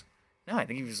was? No, I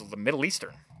think he was Middle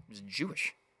Eastern. He was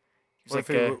Jewish. He was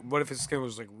What if his skin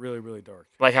was like really, really dark?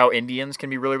 like how Indians can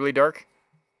be really, really dark?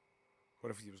 What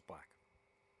if he was black?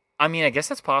 I mean, I guess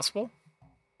that's possible.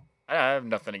 I have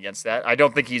nothing against that. I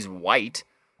don't think he's white.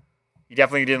 He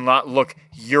definitely did not look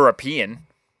European.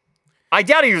 I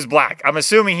doubt he was black. I'm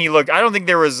assuming he looked. I don't think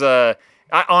there was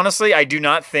honestly, I do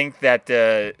not think that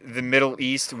the Middle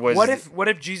East was. What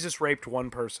if Jesus raped one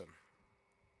person?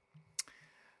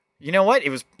 You know what?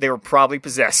 They were probably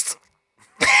possessed.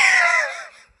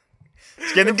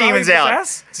 It's getting the demons out.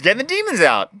 It's getting the demons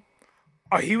out.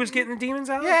 Oh, he was getting the demons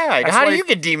out? Yeah. How do you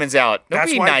get demons out? Don't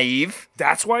be naive.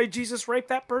 That's why Jesus raped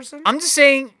that person? I'm just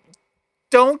saying,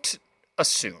 don't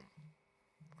assume.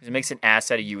 Because it makes an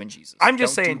ass out of you and Jesus. I'm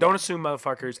just saying, don't assume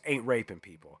motherfuckers ain't raping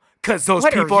people. Because those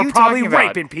What people are are you probably talking about?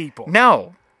 raping people.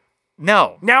 No.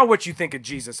 Now what you think of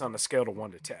Jesus on a scale of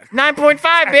 1 to 10? 9.5,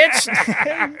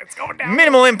 bitch. It's going down.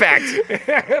 Minimal impact.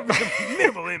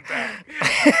 Minimal impact.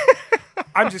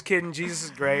 I'm just kidding. Jesus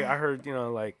is great. I heard,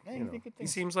 he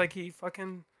seems like he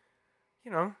fucking,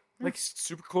 like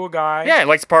super cool guy. Yeah, he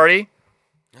likes to party.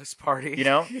 Nice party.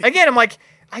 Again, I'm like,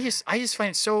 I just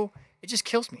find it so, it just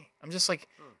kills me. I'm just like,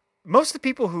 most of the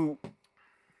people who,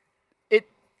 it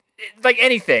like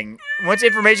anything, once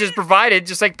information is provided,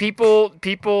 just like people,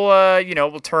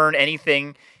 will turn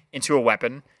anything into a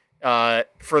weapon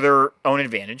for their own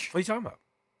advantage. What are you talking about?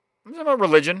 I'm talking about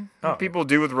religion. Oh. What people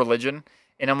do with religion.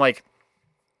 And I'm like,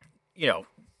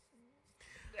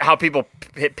 how people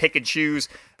pick and choose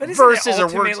But isn't verses it or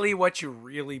words. ultimately what you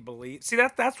really believe? See,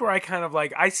 that's where I kind of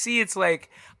like, I see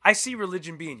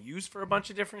religion being used for a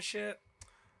bunch of different shit,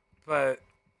 but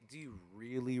do you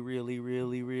really, really,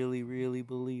 really, really, really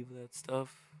believe that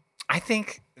stuff? I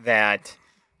think that,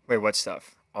 wait, what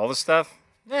stuff? All the stuff?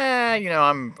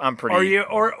 I'm pretty.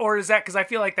 Or is that, because I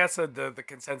feel like that's the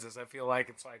consensus. I feel like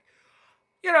it's like,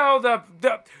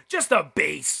 just the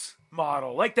base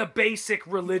model, like the basic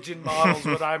religion model is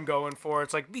what I'm going for.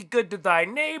 It's like, be good to thy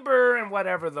neighbor and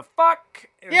whatever the fuck.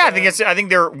 And yeah, I think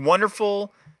they're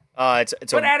wonderful. But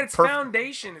at its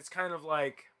foundation, it's kind of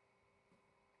like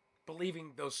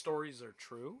believing those stories are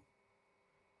true.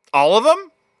 All of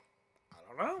them? I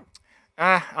don't know.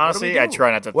 Honestly, I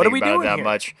try not to What think are we about it doing that here?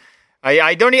 much.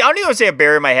 I don't even say I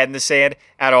bury my head in the sand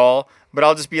at all, but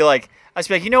I'll just be like,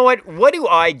 you know what? What do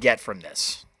I get from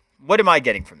this? What am I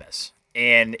getting from this?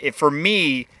 And for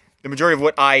me, the majority of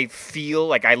what I feel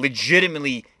like I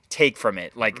legitimately take from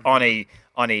it, like on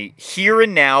a here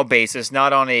and now basis,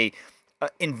 not on a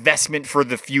investment for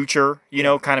the future,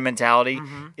 kind of mentality,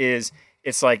 is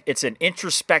it's like it's an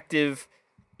introspective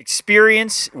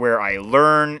experience where I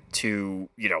learn to,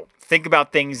 think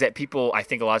about things that people I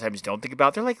think a lot of times don't think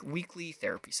about. They're like weekly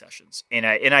therapy sessions. And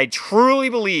I truly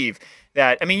believe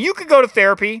that, you could go to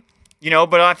therapy,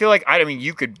 but I feel like,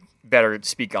 you could better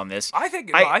speak on this. I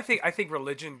think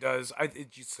religion does.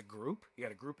 It's a group. You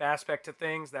got a group aspect to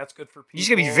things. That's good for people. You just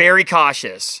gotta be very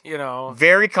cautious.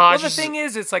 Very cautious. Well, the thing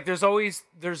is, it's like there's always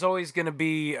going to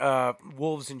be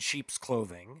wolves in sheep's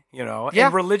clothing. Yeah.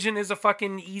 And religion is a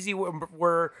fucking easy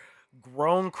where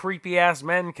grown creepy ass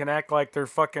men can act like they're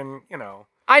fucking.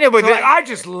 I know, but I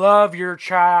just love your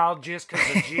child just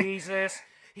because of Jesus.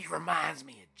 He reminds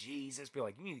me of Jesus. Be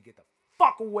like, you need to get the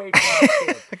fuck away from that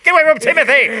kid. Get away from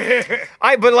Timothy.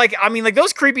 But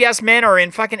those creepy ass men are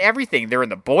in fucking everything. They're in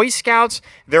the Boy Scouts.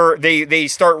 They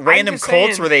start random just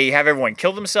cults saying- where they have everyone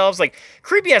kill themselves. Like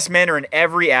creepy ass men are in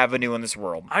every avenue in this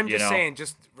world. I'm you just know? saying,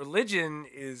 just religion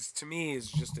is to me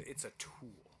is just it's a tool,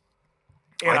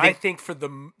 and I I think for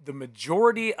the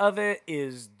majority of it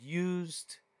is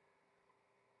used.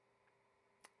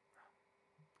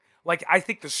 Like I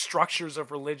think the structures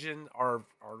of religion are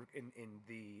in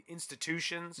the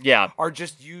institutions are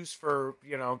just used for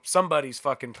somebody's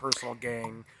fucking personal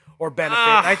gain or benefit.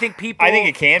 And I think people. I think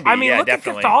it can be. I mean, yeah, look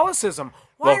definitely. at Catholicism.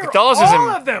 Why are Catholicism- all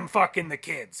of them fucking the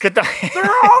kids? They're all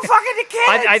fucking the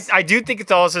kids. I do think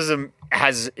Catholicism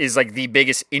is like the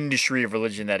biggest industry of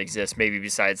religion that exists, maybe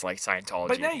besides like Scientology.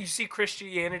 But now you see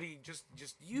Christianity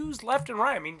just used left and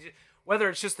right. I mean, whether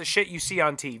it's just the shit you see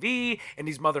on TV and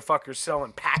these motherfuckers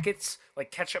selling packets,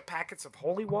 like ketchup packets of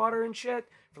holy water and shit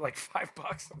for like $5.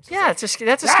 I'm just yeah, like,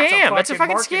 that's a scam. That's a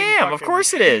fucking marketing scam. Of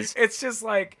course it is. It's just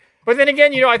like. But then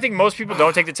again, I think most people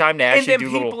don't take the time to actually And do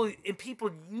then little.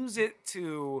 people use it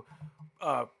to.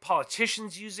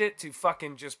 Politicians use it to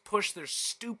fucking just push their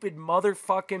stupid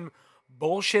motherfucking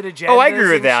bullshit agendas. Oh, I agree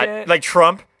with and that. shit. Like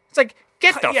Trump, it's like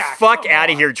get the Yeah, fuck come out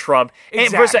of on. here, Trump.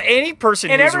 Exactly. And any person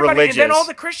and who's everybody, religious, and then all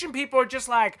the Christian people are just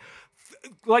like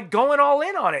going all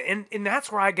in on it, and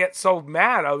that's where I get so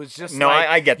mad. I was just No, like,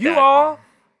 I get you that. all.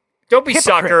 don't be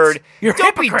hypocrites. suckered. You're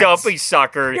don't hypocrites. be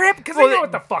suckered. You're because Well, they know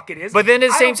what the fuck it is. But then at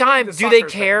the I same don't time, believe do the they sucker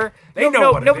care? thing. They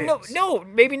know what it is. No,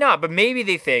 maybe not. But maybe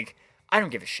they think, I don't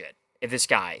give a shit if this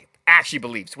guy actually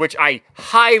believes, which I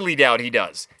highly doubt he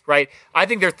does, right? I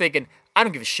think they're thinking, I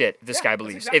don't give a shit if this guy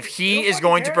believes. exactly- If they he don't is fucking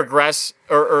going to care. progress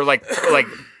or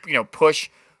push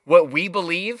what we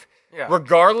believe, Yeah.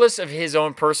 regardless of his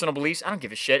own personal beliefs, I don't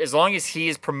give a shit. As long as he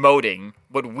is promoting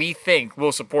what we think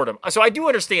will support him. So I do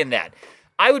understand that.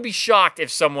 I would be shocked if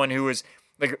someone who is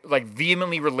like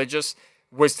vehemently religious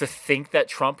was to think that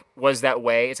Trump was that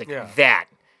way. It's like that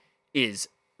is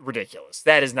ridiculous.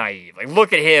 That is naive. Like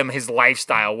look at him, his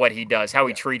lifestyle, what he does, how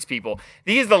he treats people.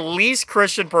 He is the least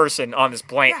Christian person on this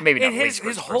planet. Maybe not and least his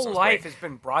Christian whole person, life but- has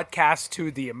been broadcast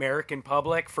to the American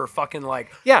public for fucking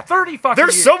 30 fucking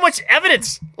There's years. so much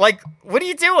evidence. Like, what are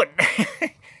you doing?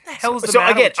 the hell is the So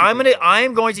matter again, with you people?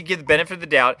 I'm going to give the benefit of the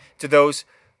doubt to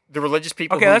the religious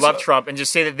people Okay, who that's- love Trump and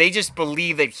just say that they just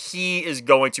believe that he is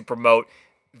going to promote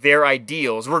their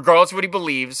ideals, regardless of what he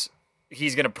believes.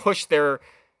 He's going to push their,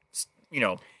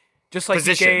 just like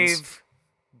positions. you gave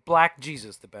Black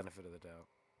Jesus the benefit of the doubt.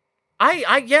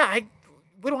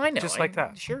 what do I know? Just like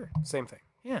that. Sure. Same thing.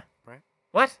 Yeah. Right?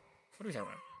 What? What are we talking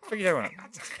about? What are you talking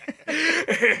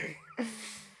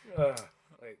about?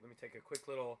 Wait, let me take a quick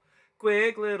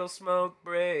little smoke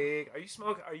break. Are you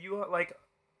smoking? Are you like?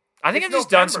 I think It's I'm just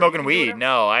done November. smoking You can do weed. whatever.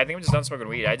 No, I think I'm just done smoking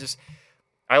weed.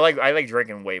 I like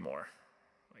drinking way more.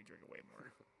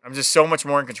 I'm just so much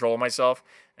more in control of myself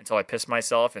until I piss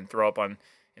myself and throw up in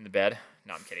the bed.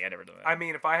 No, I'm kidding. I never do that. I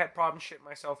mean, if I had problems shitting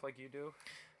myself like you do,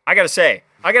 I gotta say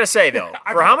though,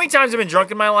 for how many times I've been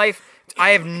drunk in my life, I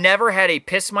have never had a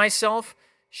piss myself,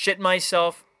 shit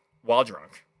myself while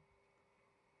drunk.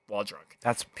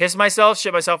 that's Piss myself,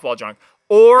 shit myself while drunk.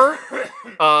 Or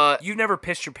you never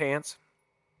pissed your pants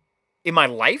in my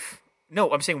life?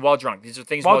 No, I'm saying while drunk. These are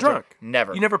things while while drunk.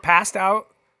 Never. You never passed out.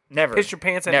 Never. Pissed your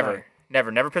pants at Never. night?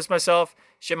 Never pissed myself,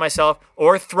 shit myself,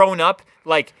 or thrown up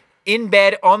like in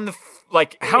bed on the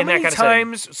How in many that kind of setting.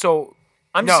 times? So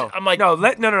I'm like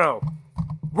no.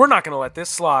 We're not gonna let this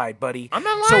slide, buddy. I'm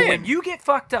not So lying. when you get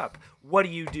fucked up, what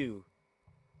do?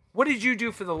 What did you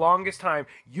do for the longest time?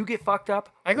 You get fucked up.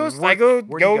 I go where do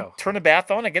you go? turn the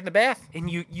bath on. I get in the bath. And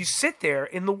you sit there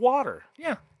in the water.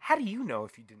 Yeah. How do you know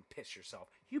if you didn't piss yourself?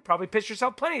 You probably pissed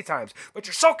yourself plenty of times, but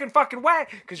you're soaking fucking wet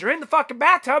because you're in the fucking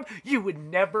bathtub. You would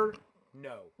never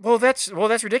know. Well, that's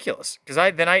ridiculous. Because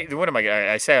what am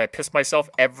I? I say I piss myself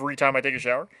every time I take a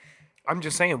shower. I'm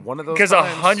just saying one of those. Because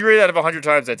times, 100 out of 100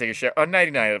 times I take a shower.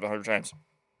 99 out of 100 times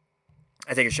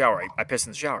I take a shower. I piss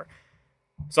in the shower.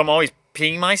 So I'm always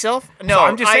peeing myself. No, So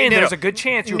I'm just saying no, there's no. a good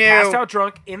chance you were No. passed out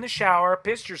drunk in the shower,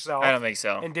 pissed yourself. I don't think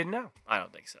so. And didn't know. I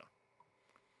don't think so.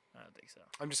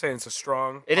 I'm just saying it's a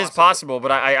strong. It is possible,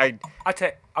 but I'll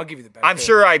give you the benefit. I'm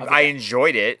sure of the I doubt.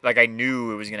 enjoyed it. Like I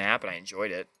knew it was gonna happen. I enjoyed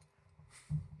it.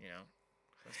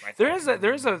 That's my thought.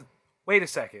 There is a. Wait a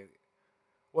second.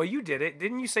 Well, you did it.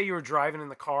 Didn't you say you were driving in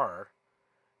the car,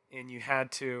 and you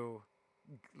had to,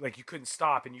 you couldn't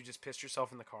stop, and you just pissed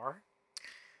yourself in the car?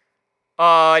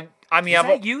 I mean, Was I've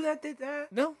that you that did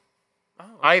that? no. Oh,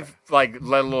 okay. I've let a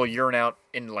little urine out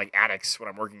in attics when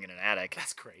I'm working in an attic.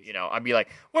 That's crazy. I'd be like,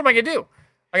 what am I gonna do?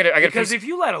 I gotta Because piss. if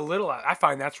you let a little out, I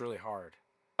find that's really hard.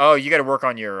 Oh, you got to work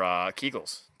on your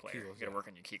Kegels, player. Kegels, You got to work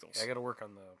on your Kegels. Yeah, I got to work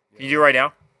on the. Can you do it right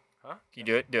now? Huh? Can you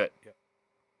do it? Do it. Do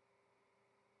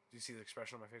you see the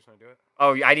expression on my face when I do it?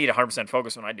 Oh, I need 100%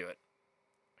 focus when I do it.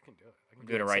 I can do it. I can I'm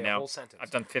doing it say right a now. whole sentence. I've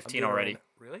done I'm 15 doing it already. right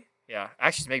now. Really? Yeah,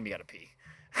 actually, it's making me gotta pee.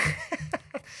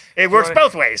 It works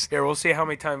both ways. Here, we'll see how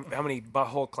many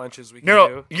butthole clenches we can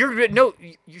No,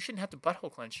 do. you shouldn't have to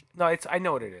butthole clench. No, I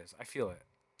know what it is. I feel it.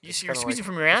 You're squeezing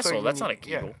from your asshole. That's not a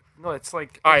yeah. Kegel. No, it's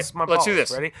like All right, it's my let's do balls.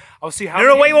 this. Ready? I'll see how.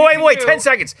 No, many you can wait. do. 10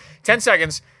 seconds. 10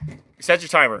 seconds. Set your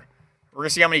timer. We're gonna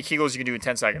see how many Kegels you can do in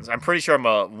 10 seconds. I'm pretty sure I'm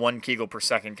a 1 Kegel per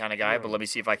second kind of guy, but let me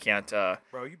see if I can't. Bro,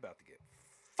 you about to get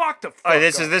fucked the fuck All right,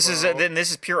 this up, is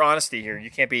this is pure honesty here.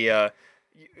 You can't be.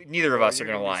 Neither of us are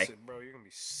gonna lie. Bro, you're gonna be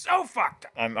so fucked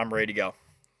up. I'm ready to go.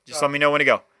 Just let me know when to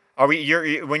go. Are we?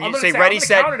 When you I'm gonna say say- ready, I'm gonna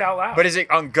set. count it out loud. But is it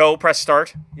on go? Press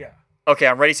start. Yeah. Okay,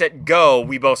 I'm ready, set, go.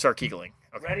 We both start Kegeling.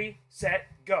 Okay. Ready, set,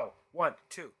 go. 1,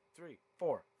 2, 3,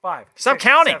 4, 5. Stop 6,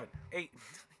 counting. 7, 8.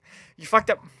 You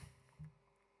fucked up.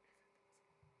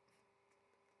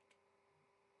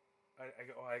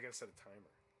 I gotta set a timer.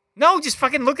 No, just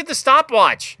fucking look at the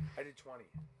stopwatch. I did 20.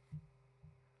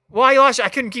 Well, I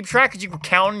couldn't keep track because you were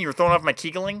counting. You were throwing off my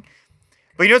Kegeling.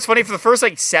 But you know what's funny? For the first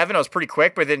 7, I was pretty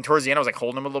quick. But then towards the end, I was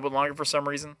holding them a little bit longer for some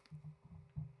reason.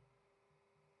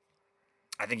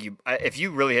 I think if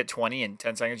you really hit 20 in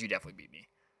 10 seconds, you definitely beat me.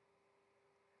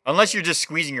 Unless you're just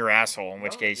squeezing your asshole, in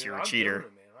which case you're a cheater.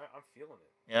 Doing it, man. I'm feeling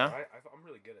it. Yeah? I'm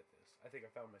really good at this. I think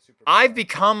I found my super. I've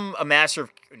become a master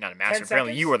of... Not a master. 10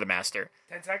 Apparently, seconds? you are the master.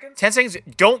 10 seconds? 10 seconds.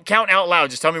 Don't count out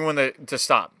loud. Just tell me when to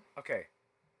stop. Okay.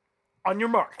 On your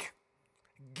mark.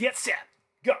 Get set.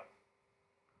 Go.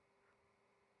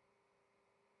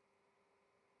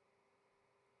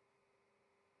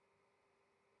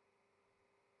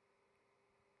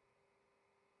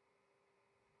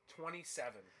 $27.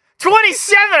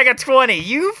 27! I got 20.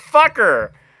 You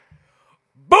fucker.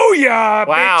 Booyah,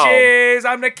 Wow. bitches!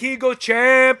 I'm the Kegel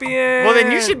champion. Well,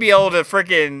 then you should be able to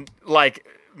freaking,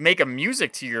 make a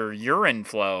music to your urine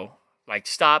flow.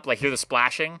 Stop, hear the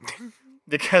splashing.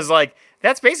 Because,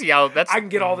 that's basically how... I can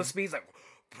get all the speeds like.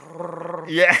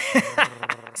 Yeah.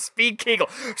 Speed Kegel.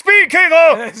 Speed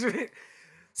Kegel!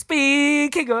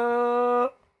 Speed Kegel.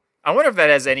 I wonder if that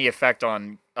has any effect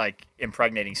on,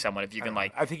 impregnating someone. If you can, I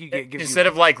think you get instead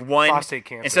of, one... prostate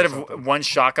cancer Instead or of something. one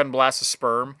shotgun blast of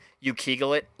sperm, you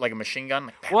Kegel it like a machine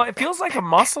gun. Well, it feels like a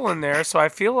muscle in there, so I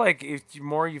feel like if the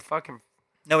more you fucking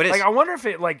No, it is. I wonder if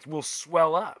it will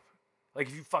swell up.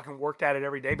 If you fucking worked at it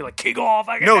every day, be like Kegel all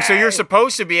fucking No, day. so you're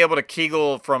supposed to be able to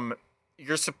Kegel from.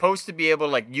 You're supposed to be able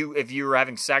to, if you were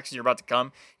having sex and you're about to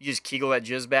come, you just Kegel that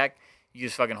jizz back. You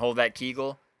just fucking hold that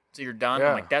Kegel till you're done.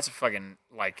 Yeah. That's a fucking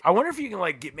I wonder if you can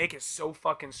make it so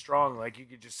fucking strong, you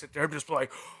could just sit there and just be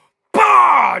like,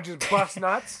 bah, just bust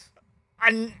nuts.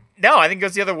 No, I think it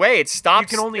goes the other way. It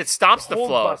stops. You can only it stops the hold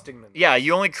flow. busting them. Yeah,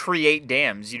 you only create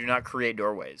dams. You do not create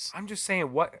doorways. I'm just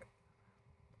saying what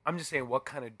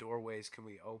kind of doorways can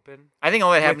we open? I think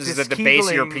all that happens With is that this the base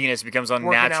of your Kegeling penis becomes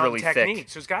working out unnaturally thick.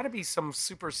 techniques. There's got to be some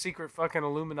super secret fucking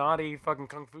Illuminati fucking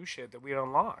kung fu shit that we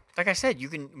unlocked. Like I said, you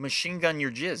can machine gun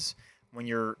your jizz when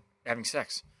you're having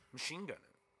sex. Machine gun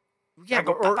it. Yeah, I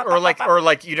go,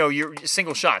 or your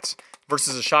single shots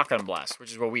versus a shotgun blast,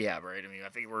 which is what we have, right? I mean, I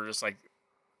think we're just It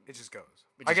just goes.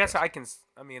 It I just guess goes.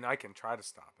 I can try to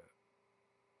stop it.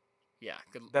 yeah.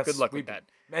 Good luck with that.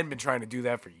 Men been trying to do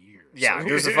that for years. Yeah,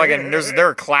 there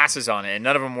are classes on it, and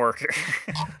none of them work.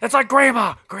 That's like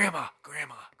grandma.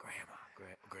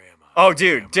 Oh,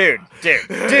 dude.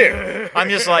 I'm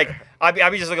just I'll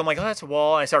be just looking, oh, that's a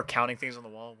wall. And I start counting things on the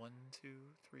wall. 1, 2,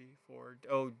 3, 4.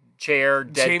 Oh, chair,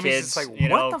 dead Jamie's kids. just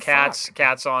like, what the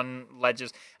cats on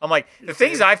ledges. I'm like, the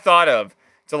things I've thought of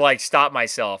to stop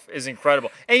myself is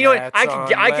incredible. And you know what? Cats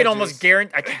on I can almost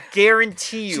ledges.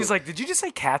 guarantee you. She's like, did you just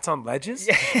say cats on ledges?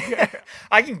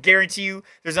 I can guarantee you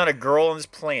there's not a girl on this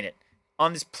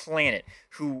planet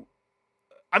who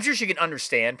I'm sure she can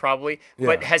understand probably,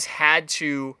 but has had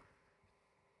to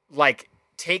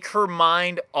take her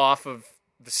mind off of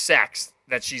the sex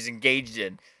that she's engaged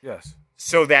in Yes.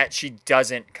 so that she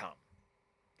doesn't come.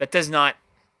 That is not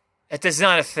a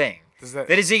thing.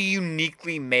 That is a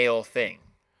uniquely male thing.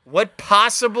 What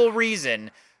possible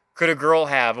reason could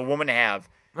a woman have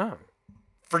No.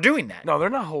 for doing that? No, they're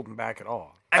not holding back at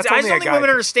all. I That's just only don't a think guy women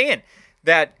thing. understand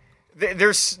that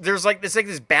there's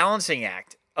this balancing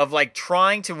act of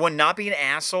trying to not be an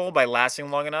asshole by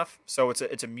lasting long enough. So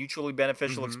it's a mutually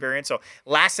beneficial experience. So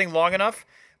lasting long enough,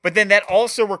 But then that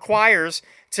also requires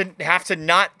to have to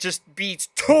not just be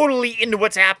totally into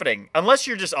what's happening. Unless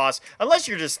you're just unless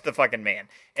you're just the fucking man.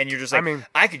 And you're just like,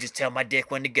 I could just tell my dick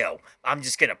when to go. I'm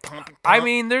just going to pump and pump. I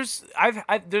mean, there's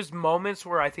moments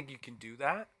where I think you can do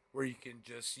that. Where you can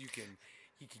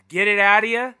get it out of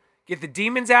you, get the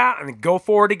demons out, and then go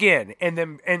for it again. And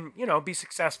be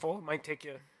successful. It might take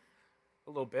you a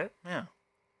little bit. Yeah.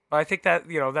 But I think that,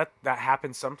 that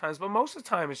happens sometimes. But most of the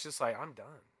time, it's just like, I'm done.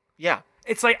 Yeah.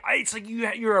 It's like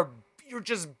you're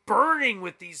just burning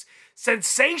with these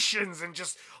sensations and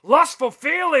just lustful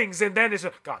feelings, and then it's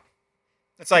gone.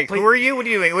 It's like, who are you? What are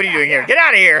you doing? What are you doing here? Get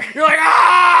out of here. You're like,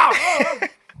 ah!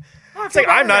 It's like,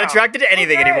 I'm not attracted to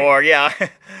anything anymore. Yeah.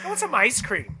 I want some ice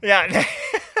cream. Yeah.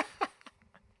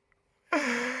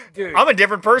 Dude, I'm a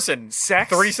different person.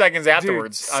 Sex. 3 seconds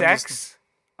afterwards. Dude, sex,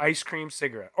 ice cream,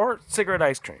 cigarette. Or cigarette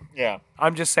ice cream. Yeah.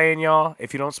 I'm just saying, y'all,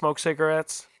 if you don't smoke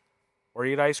cigarettes or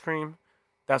eat ice cream,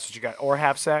 that's what you got. Or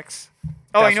have sex.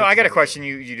 Oh, I got a question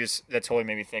that totally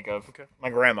made me think of. Okay. My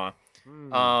grandma.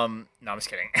 No, I'm just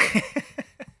kidding.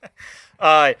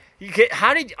 I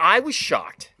was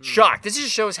shocked. Shocked. This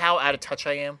just shows how out of touch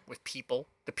I am with people,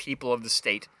 the people of the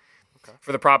state,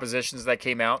 for the propositions that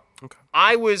came out. Okay.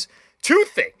 I was two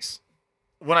things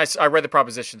when I read the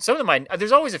propositions. Some of them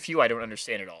there's always a few I don't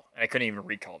understand at all, and I couldn't even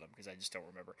recall them because I just don't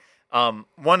remember.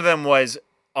 One of them was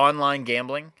online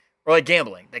gambling, or like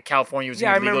gambling, that California was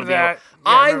illegal to gamble. Yeah,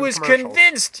 I was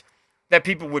convinced that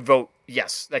people would vote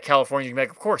yes, that California can make,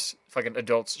 of course, fucking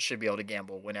adults should be able to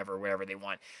gamble wherever they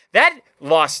want. That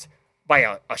lost by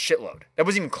a shitload. That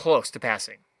wasn't even close to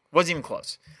passing. Wasn't even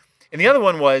close. And the other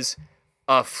one was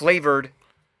flavored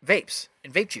vapes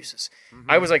and vape juices.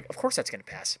 I was like, of course that's going to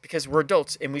pass because we're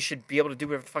adults and we should be able to do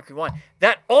whatever the fuck we want.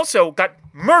 That also got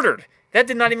murdered. That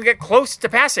did not even get close to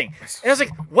passing. And I was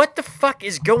like, what the fuck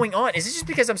is going on? Is it just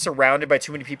because I'm surrounded by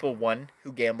too many people, one,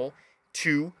 who gamble,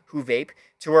 two, who vape,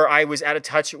 to where I was out of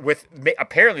touch with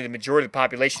apparently the majority of the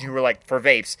population who were like, for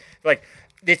vapes, like,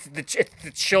 it's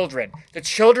the children. The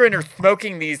children are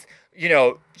smoking these,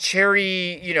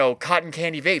 cherry, cotton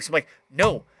candy vapes. I'm like,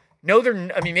 no,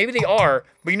 maybe they are,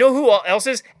 but you know who else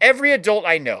is? Every adult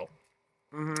I know.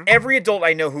 Mm-hmm. Every adult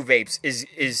I know who vapes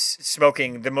is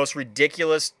smoking the most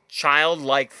ridiculous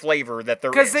childlike flavor that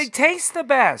there is. Because they taste the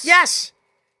best. Yes.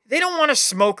 They don't want to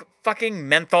smoke fucking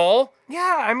menthol.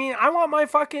 Yeah, I want my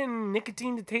fucking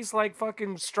nicotine to taste like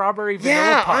fucking strawberry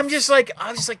vanilla puffs. I was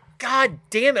just like, God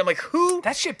damn it. I'm like, who?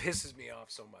 That shit pisses me off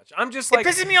so much. I'm just like, it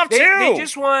pisses me off too. They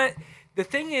just want, the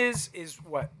thing is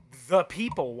what the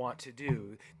people want to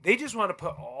do. They just want to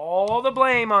put all the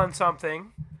blame on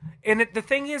something. And the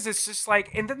thing is, it's just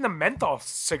like, and then the menthol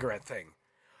cigarette thing.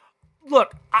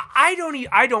 Look, I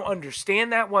don't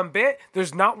understand that one bit.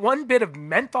 There's not one bit of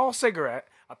menthol cigarette,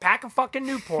 a pack of fucking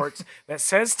Newports, that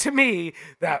says to me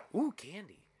that, ooh,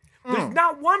 candy. There's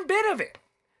not one bit of it.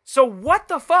 So what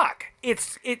the fuck? It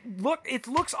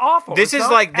looks awful. This is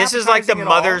like the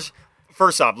mothers.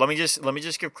 First off, let me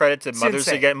just give credit to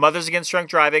Mothers Against Drunk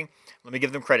Driving. Let me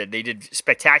give them credit. They did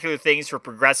spectacular things for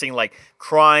progressing like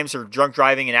crimes or drunk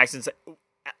driving and accidents.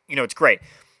 It's great.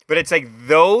 But it's like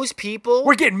those people.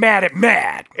 We're getting mad at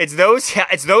mad. It's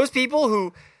those people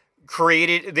who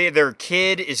created their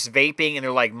kid is vaping and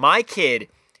they're like, my kid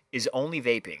is only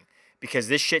vaping because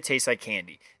this shit tastes like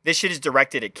candy. This shit is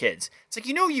directed at kids. It's like,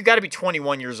 you got to be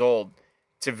 21 years old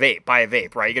to buy a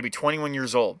vape, right? You got to be 21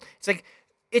 years old. It's like,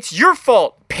 it's your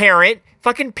fault, parent.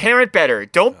 Fucking parent better.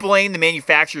 Don't blame the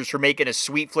manufacturers for making a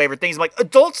sweet flavored things. Like,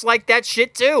 adults like that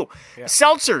shit too. Yeah.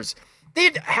 Seltzers.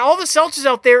 All the seltzers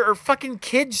out there are fucking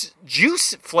kids'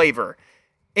 juice flavor.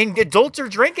 And adults are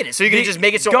drinking it. So you're going to just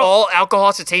make it so all alcohol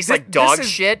has to taste like dog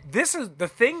shit? This is the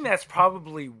thing that's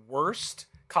probably worst,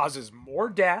 causes more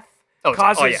death,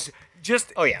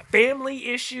 family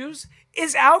issues,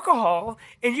 is alcohol.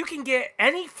 And you can get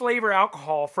any flavor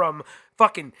alcohol from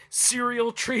fucking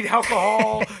cereal treat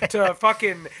alcohol to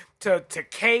fucking to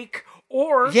cake,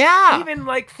 or even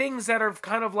like things that are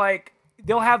kind of like,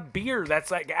 they'll have beer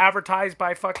that's like advertised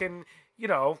by fucking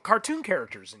cartoon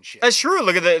characters and shit. That's true.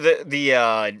 Look at the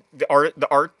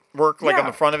artwork like on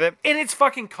the front of it, and it's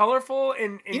fucking colorful.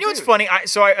 And what's funny? I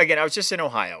was just in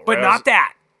Ohio, but not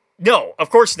that. No, of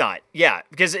course not. Yeah,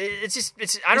 because it's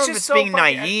I don't know if it's being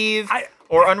naive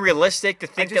or unrealistic to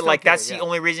think that like that's the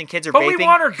only reason kids are vaping. But we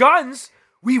want our guns.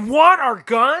 We want our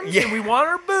guns and we want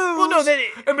our booze. Well, no,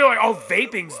 and be like, oh,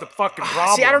 vaping's the fucking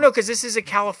problem. See, I don't know, because this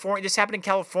happened in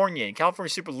California, and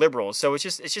California's super liberal, so it's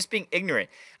just being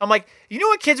ignorant. I'm like, you know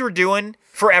what kids were doing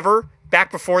forever,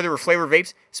 back before there were flavored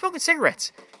vapes? Smoking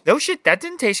cigarettes. No shit, that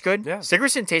didn't taste good. Yeah.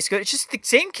 Cigarettes didn't taste good. It's just the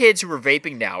same kids who are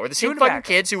vaping now, or the same Chewing fucking tobacco.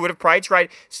 kids who would have probably tried,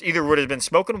 either would have been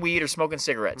smoking weed or smoking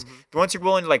cigarettes. The ones who are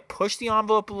willing to like push the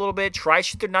envelope a little bit, try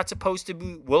shit they're not supposed to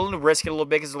be, willing to risk it a little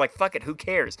bit because they're like, fuck it, who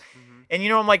cares? And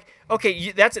I'm like,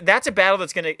 okay, that's a battle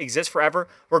that's going to exist forever,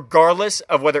 regardless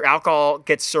of whether alcohol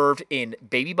gets served in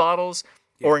baby bottles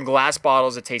or in glass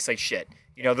bottles that taste like shit.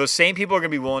 Those same people are going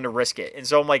to be willing to risk it. And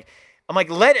so I'm like,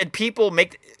 let people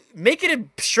make it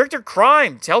a stricter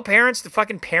crime. Tell parents to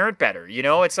fucking parent better.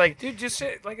 It's like, Dude, just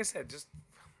shit, like I said, just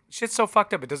shit's so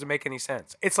fucked up it doesn't make any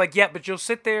sense. It's like, yeah, but you'll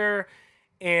sit there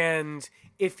and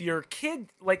if your kid,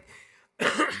 like,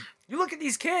 you look at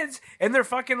these kids and they're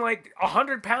fucking like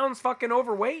 100 pounds fucking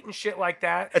overweight and shit like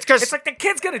that. It's like the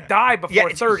kid's gonna die before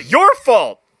it's 30. your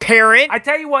fault, parent. I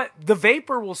tell you what, the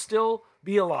vapor will still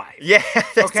be alive. Yeah,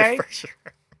 that's Okay? for sure.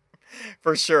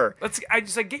 For sure. I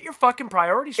just like get your fucking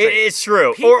priorities straight. It's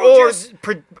true. People Or just-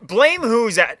 blame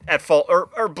who's at fault,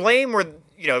 or blame where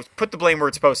put the blame where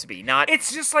it's supposed to be. Not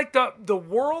It's just like the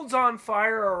world's on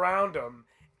fire around them,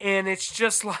 and it's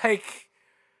just like,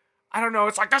 I don't know.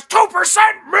 It's like there's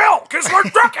 2% milk. It's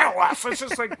ridiculous. It's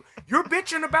just like you're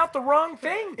bitching about the wrong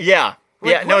thing. yeah,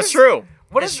 Like, yeah. what No, it's is- true.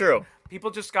 what It's is- true. People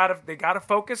just gotta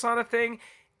focus on a thing,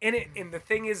 and the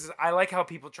thing is, I like how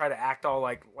people try to act all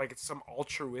like it's some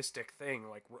altruistic thing,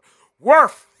 like we're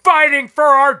fighting for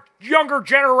our younger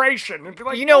generation, and be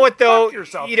like, You know what, though? Fuck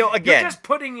yourself. Again- you're just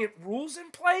putting rules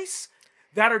in place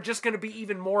that are just going to be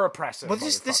even more oppressive. Well,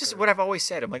 this is motherfucker. what I've always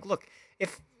said. I'm like, look,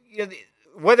 if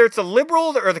whether it's the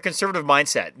liberal or the conservative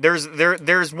mindset,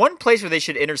 there's one place where they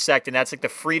should intersect, and that's like the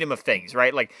freedom of things,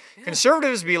 right? Like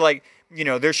conservatives be like,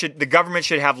 the government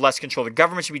should have less control. The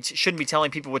government shouldn't be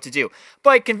telling people what to do.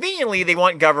 But conveniently, they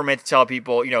want government to tell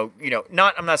people, I'm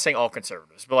not saying all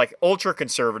conservatives, but like ultra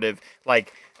conservative,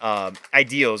 like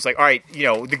ideals. Like, all right,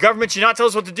 the government should not tell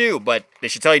us what to do, but they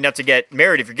should tell you not to get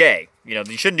married if you're gay. You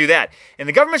shouldn't do that. And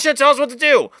the government should tell us what to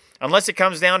do. Unless it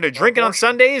comes down to drinking on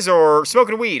Sundays or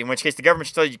smoking weed, in which case the government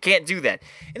should tell you can't do that.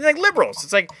 And like liberals,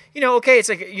 it's like, okay, it's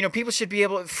like, people should be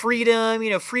able, freedom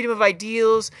of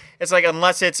ideals. It's like,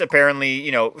 unless it's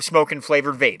apparently, smoking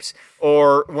flavored vapes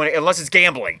or unless it's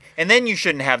gambling. And then you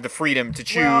shouldn't have the freedom to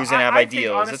choose and have ideals.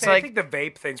 Think, honestly, it's like, I think the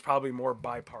vape thing's probably more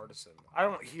bipartisan. I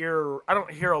don't hear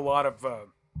a lot of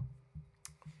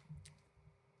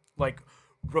like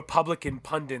Republican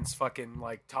pundits fucking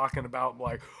like talking about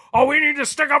like, oh, we need to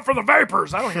stick up for the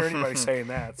vapors. I don't hear anybody saying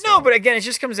that. So. No, but again, it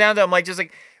just comes down to, I'm like, just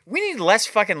like, we need less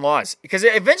fucking laws because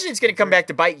eventually it's going to come back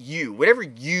to bite you. Whatever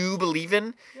you believe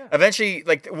in, eventually,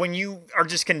 like when you are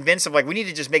just convinced of like, we need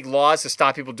to just make laws to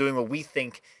stop people doing what we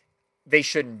think they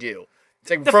shouldn't do. It's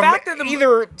like The from fact that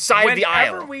either side of the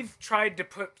whenever aisle. we've tried to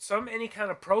put any kind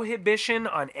of prohibition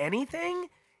on anything,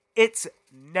 it's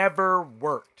never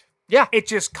worked. Yeah. It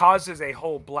just causes a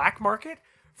whole black market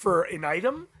for an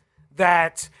item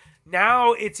that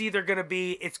now it's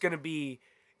going to be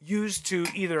used to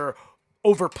either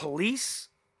over police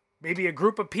maybe a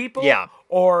group of people, Yeah.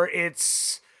 or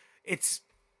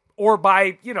or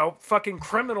by, fucking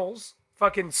criminals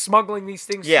fucking smuggling these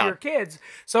things Yeah. to your kids.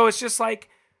 So it's just like,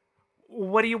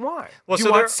 what do you want? Well, do so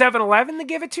you want there- 7-Eleven to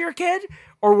give it to your kid,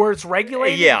 or where it's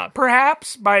regulated, Yeah.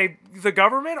 perhaps by the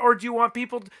government, or do you want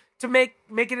people to make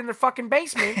it in their fucking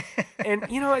basement? And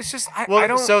it's just I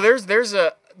don't. So there's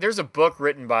a book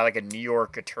written by like a New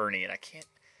York attorney, and I can't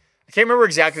remember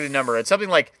exactly the number. It's something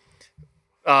like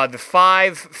the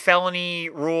 5 felony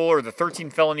rule or the 13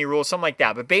 felony rule, something like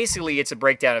that. But basically, it's a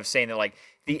breakdown of saying that like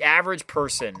the average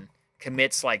person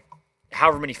commits like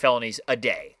however many felonies a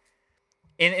day.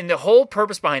 And the whole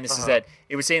purpose behind this is that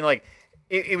it was saying like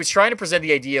it was trying to present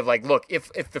the idea of like, look,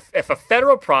 if a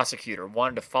federal prosecutor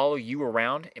wanted to follow you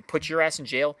around and put your ass in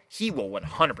jail, he will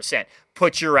 100%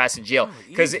 put your ass in jail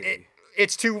because easy.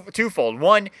 it's twofold.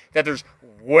 One, that there's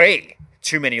way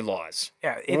too many laws.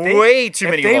 Yeah, way too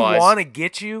many If they laws. want to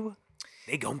get you,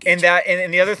 they gonna get And you.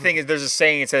 and the other thing is there's a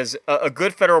saying, it says a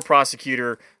good federal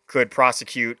prosecutor could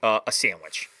prosecute a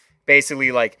sandwich.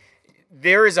 Basically, like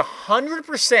there is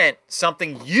 100%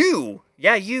 something you,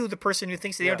 the person who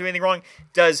thinks they don't do anything wrong,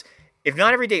 does, if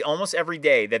not every day, almost every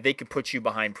day, that they could put you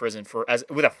behind prison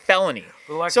with a felony.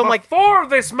 Like, So I'm like, before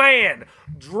this man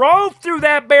drove through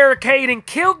that barricade and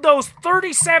killed those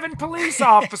 37 police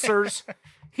officers,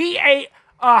 he ate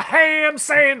a ham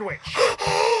sandwich.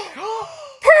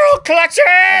 pearl The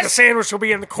clutches! sandwich will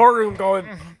be in the courtroom going,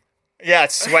 Yeah,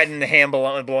 it's sweating. The ham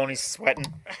bologna's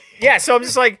sweating. Yeah, so I'm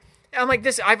just like,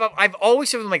 this. I've always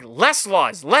said, like, less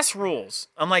laws, less rules.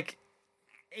 I'm like,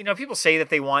 people say that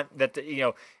they want that,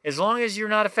 as long as you're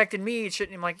not affecting me, it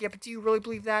shouldn't. I'm like, yeah, but do you really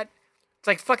believe that? It's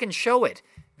like, fucking show it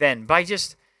then by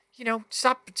just,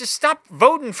 stop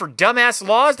voting for dumbass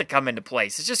laws to come into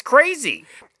place. It's just crazy.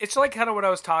 It's like kind of what I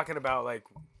was talking about, like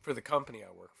for the company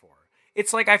I work for.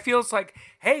 It's like I feel it's like,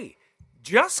 hey,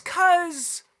 just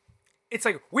cause it's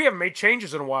like we haven't made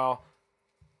changes in a while.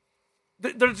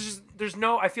 There's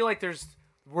no. I feel like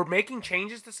we're making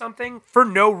changes to something for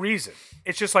no reason.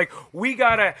 It's just like we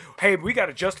gotta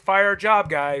justify our job,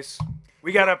 guys.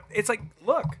 It's like,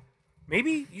 look,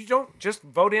 maybe you don't just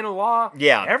vote in a law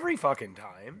every fucking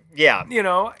time. Yeah.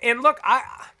 And look,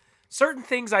 certain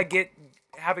things I get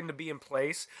having to be in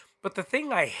place, but the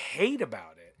thing I hate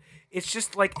about it, it's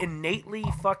just like innately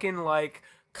fucking like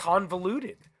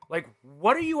convoluted. Like,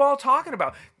 what are you all talking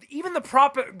about? Even the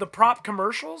prop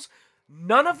commercials,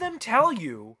 none of them tell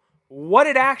you what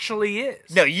it actually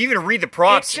is. No, you even read the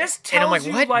props. It just tells and I'm like,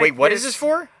 you, what? like, Wait, what is this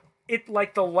for? It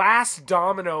like the last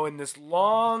domino in this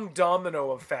long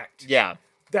domino effect. Yeah.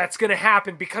 That's going to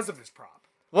happen because of this prop.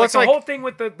 Well, it's the like whole thing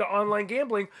with the online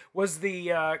gambling was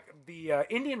the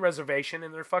Indian reservation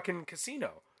in their fucking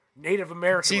casino. Native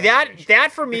American. See, reservation.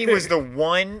 that for me was the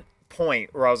one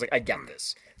point where I was like, I get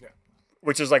this. Yeah.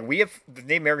 Which is like, the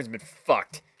Native Americans have been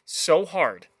fucked so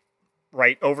hard,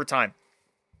 right, over time.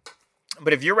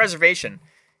 But if your reservation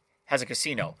has a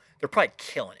casino, they're probably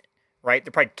killing it, right?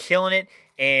 They're probably killing it.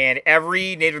 And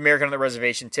every Native American on the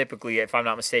reservation, typically, if I'm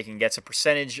not mistaken, gets a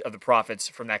percentage of the profits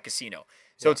from that casino.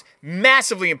 So it's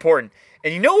massively important.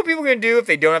 And you know what people are going to do if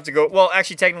they don't have to go? Well,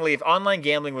 actually, technically, if online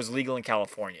gambling was legal in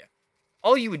California,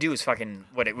 all you would do is fucking,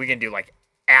 we can do like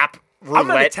app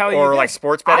roulette or like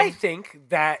sports betting. I think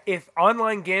that if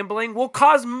online gambling will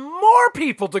cause more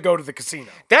people to go to the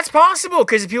casino. That's possible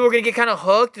because people are going to get kind of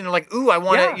hooked and they're like, ooh, I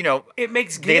want to, It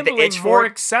makes they get the gambling itch for more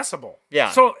it. accessible.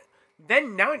 Yeah. So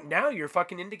then now you're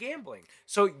fucking into gambling.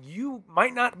 So you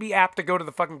might not be apt to go to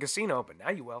the fucking casino, but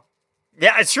now you will.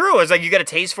 Yeah, it's true. It's like you got a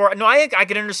taste for it. No, I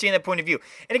can understand that point of view.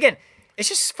 And again, it's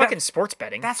just fucking sports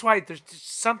betting. That's why there's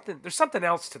something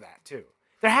else to that too.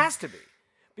 There has to be.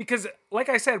 Because like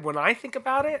I said, when I think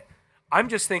about it, I'm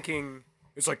just thinking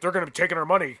it's like they're going to be taking our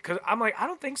money. Because I'm like, I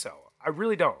don't think so. I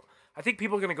really don't. I think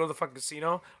people are going to go to the fucking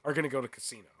casino are going to go to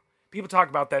casino. People talk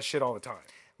about that shit all the time.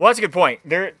 Well, that's a good point.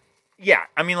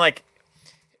 I mean, like,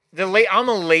 I'm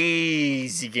a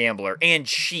lazy gambler and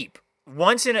cheap.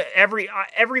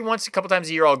 Every once a couple times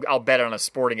a year, I'll bet on a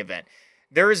sporting event.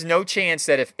 There is no chance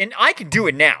that and I can do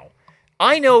it now.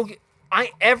 I know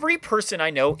every person I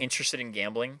know interested in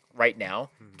gambling right now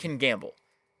can gamble.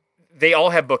 They all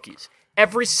have bookies.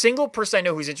 Every single person I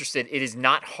know who's interested, it is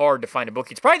not hard to find a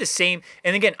bookie. It's probably the same.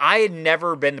 And again, I had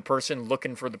never been the person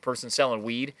looking for the person selling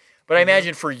weed, but I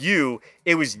imagine for you,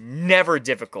 it was never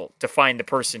difficult to find the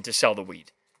person to sell the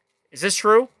weed. Is this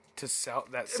true? To sell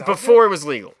that before it was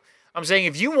legal. I'm saying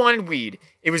if you wanted weed,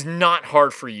 it was not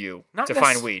hard for you to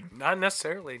find weed. Not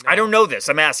necessarily. No. I don't know this.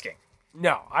 I'm asking.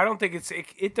 No, I don't think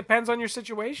it depends on your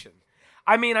situation.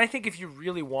 I mean, I think if you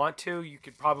really want to, you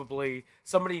could probably,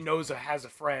 somebody has a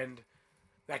friend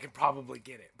that could probably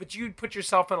get it. But you'd put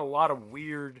yourself in a lot of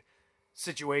weird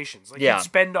situations. Like, you'd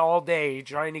spend all day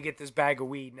trying to get this bag of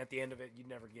weed, and at the end of it, you'd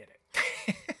never get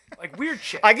it. Like, weird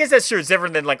shit. I guess that's true. It's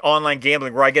different than, like, online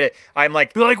gambling where I get it. I'm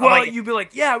like... You'd be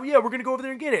like, yeah, we're going to go over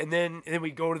there and get it. And then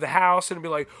we'd go to the house and be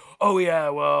like, oh, yeah,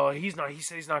 well, he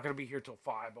said he's not going to be here till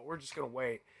 5, but we're just going to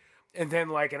wait. And then,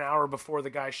 like, an hour before the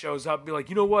guy shows up, be like,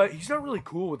 you know what? He's not really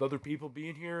cool with other people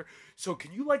being here. So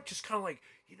can you, like, just kind of, like,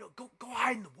 go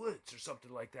hide in the woods or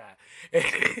something like that. Is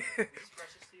this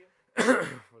precious to you?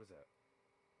 What is that?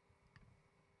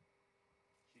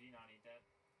 Should he not eat that?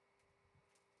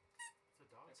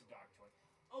 It's a dog toy.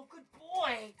 Oh, good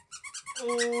boy.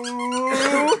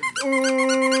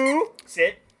 Ooh.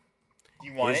 Sit. Do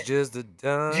you want it? Just a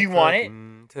Do you want it?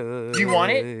 Do you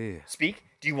want it? Speak.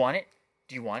 Do you want it?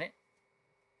 Do you want it?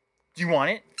 Do you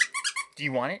want it? Do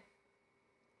you want it?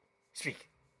 Speak.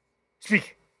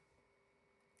 Speak.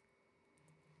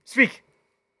 Speak.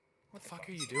 What the fuck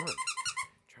are you doing?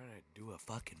 Trying to do a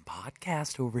fucking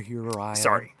podcast over here, Ryan.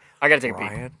 Sorry. I gotta take a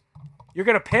pee. You're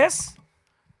gonna piss?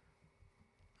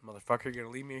 Motherfucker, you're gonna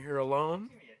leave me here alone?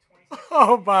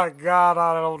 Oh my god,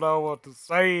 I don't know what to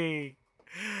say.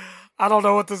 I don't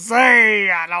know what to say.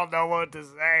 I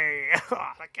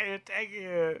can't take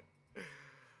it.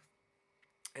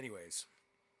 Anyways.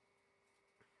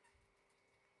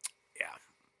 Yeah.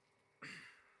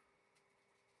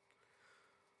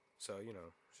 So,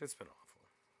 shit's been awful.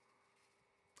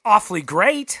 Awfully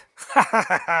great.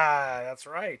 That's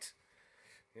right.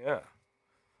 Yeah.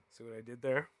 See what I did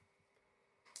there?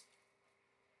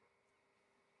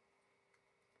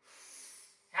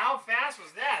 How fast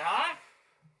was that, huh?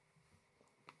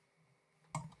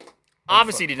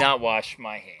 Obviously did not wash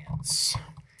my hands.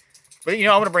 But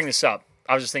I want to bring this up.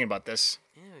 I was just thinking about this.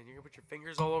 Yeah, you're gonna put your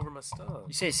fingers all over my stuff.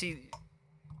 You say, see,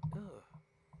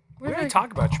 We already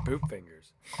talk about your poop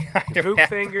fingers. I Your don't poop have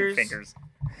fingers.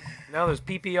 Now there's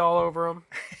pee-pee all over them.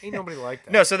 Ain't nobody like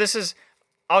that. No, so this is.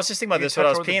 I was just thinking about You this when I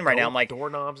was touch all the peeing right now. I'm like,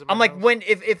 doorknobs.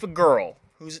 if a girl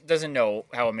who doesn't know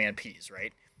how a man pees,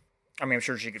 right? I mean, I'm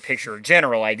sure she could picture a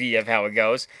general idea of how it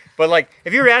goes. But like,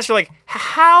 if you were to ask her, like,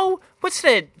 what's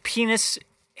the penis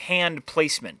hand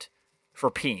placement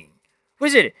for peeing? What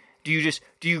is it? Do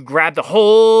you grab the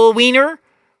whole wiener,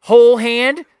 whole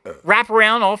hand, wrap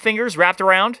around, all fingers wrapped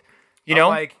around?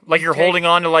 Like you're holding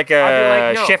on to like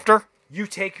a shifter? You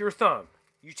take your thumb.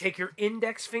 You take your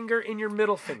index finger and your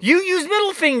middle finger. You use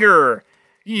middle finger.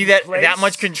 You that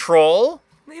much control?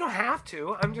 You don't have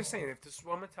to. I'm just saying, if this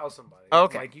woman tells somebody,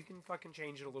 okay, like you can fucking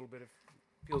change it a little bit if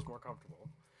it feels more comfortable.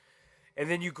 And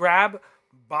then you grab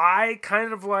by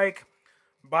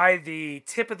the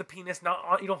tip of the penis.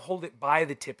 You don't hold it by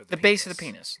the tip of the penis. base of the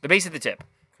penis, the base of the tip.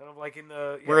 Kind of like in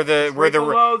the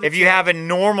if you have a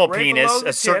normal right penis,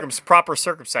 a proper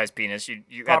circumcised penis, you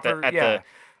at the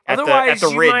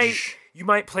ridge. You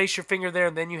might place your finger there,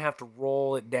 and then you have to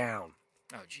roll it down.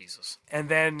 Oh Jesus! And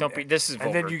then don't be. This is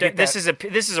vulgar. Then you get this is a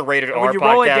rated R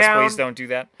podcast. Down, please don't do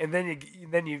that. And then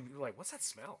you like, what's that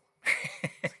smell?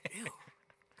 Like, ew!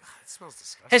 God, it smells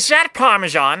disgusting. Is that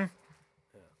Parmesan?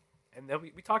 Yeah. And then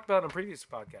we talked about it on a previous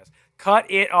podcast. Cut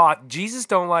it off. Jesus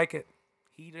don't like it.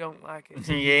 He don't like it.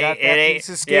 Yeah, it ain't.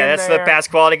 Yeah, that's the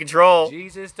past quality control.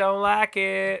 Jesus don't like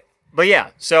it. But yeah,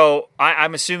 so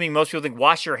I'm assuming most people think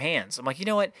wash your hands. I'm like, you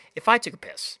know what? If I took a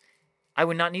piss, I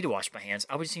would not need to wash my hands.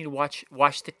 I would just need to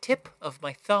wash the tip of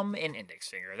my thumb and index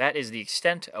finger. That is the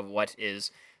extent of what is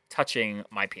touching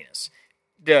my penis.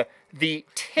 The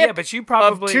tip but you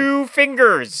probably... of 2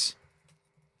 fingers.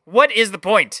 What is the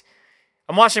point?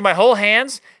 I'm washing my whole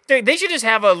hands. They should just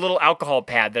have a little alcohol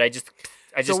pad that I just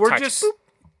so we're touch. Just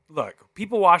look,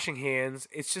 people washing hands.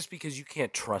 It's just because you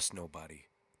can't trust nobody.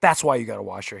 That's why you got to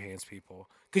wash your hands, people.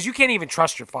 Because you can't even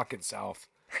trust your fucking self.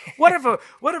 What if a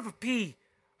pee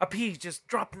just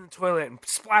dropped in the toilet and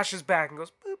splashes back and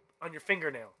goes boop on your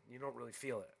fingernail? You don't really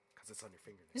feel it because it's on your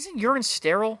fingernail. Isn't urine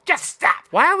sterile? Just stop.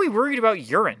 Why are we worried about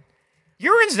urine?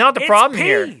 Urine's not the problem pee.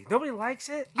 here. Nobody likes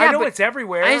it. Yeah, I know it's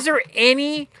everywhere. Is there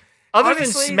any... Other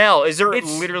Honestly, than smell, is there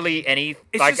literally any...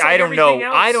 Like I don't know.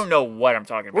 else. I don't know what I'm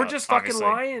talking about. We're just fucking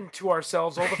lying to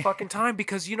ourselves all the fucking time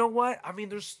because you know what? I mean,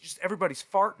 there's just... Everybody's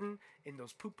farting and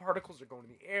those poop particles are going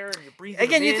in the air and you're breathing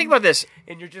Again, them you in, think about this.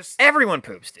 And you're just... Everyone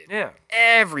poops, dude. Yeah.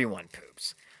 Everyone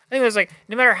poops. I think it was like,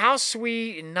 no matter how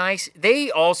sweet and nice, they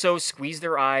also squeeze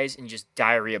their eyes and just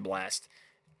diarrhea blast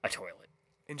a toilet.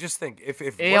 And just think, if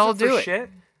it they wasn't all do for it. shit,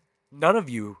 none of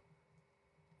you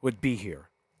would be here.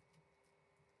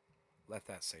 Let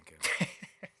that sink in.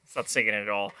 It's not sinking at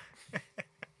all.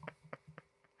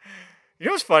 You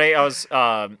know what's funny? I was,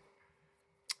 no,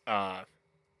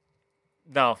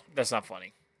 that's not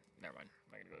funny. Never mind.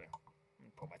 I'm not gonna go there.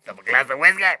 Pour myself a glass of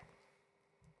whiskey.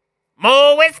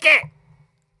 More whiskey.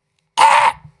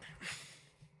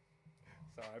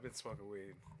 So I've been smoking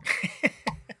weed.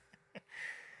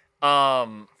 I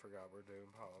forgot we're doing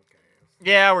podcasts.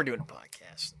 Yeah, we're doing a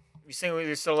podcast. You think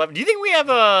we're still 11? Do you think we have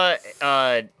a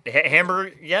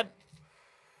hamburger yet?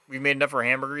 We've made enough for a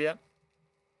hamburger yet?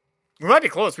 We might be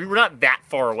close. We were not that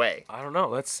far away. I don't know.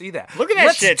 Let's see that. Look at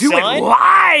that shit, do son. it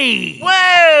live.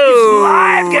 Whoa! It's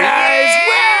live, guys.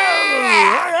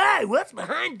 Yeah! Whoa! All right. What's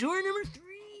behind door number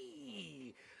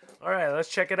 3? All right. Let's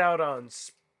check it out on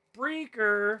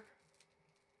Spreaker.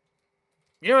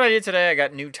 You know what I did today? I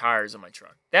got new tires on my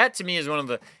truck. That to me is one of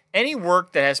the any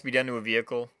work that has to be done to a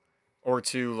vehicle or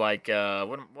to like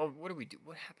what do we do?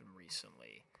 What happened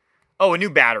recently? Oh, a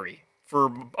new battery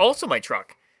for also my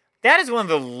truck. That is one of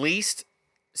the least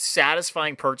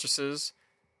satisfying purchases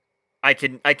I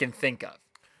can think of.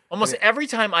 Almost every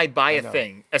time I buy a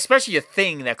thing, especially a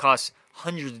thing that costs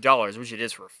hundreds of dollars, which it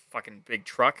is for a fucking big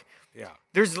truck. Yeah.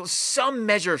 There's some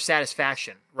measure of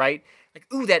satisfaction, right? Like,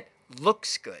 ooh, that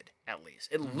looks good, at least.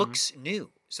 It looks new.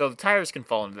 So the tires can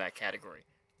fall into that category.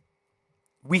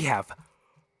 We have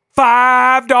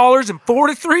 $5.43,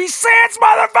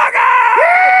 motherfucker!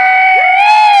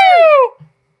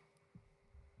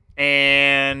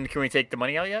 And can we take the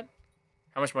money out yet?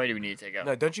 How much money do we need to take out?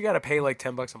 No, don't you got to pay like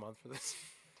 $10 a month for this?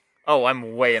 Oh,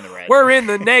 I'm way in the red. We're in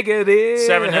the negative.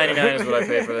 $7.99 is what I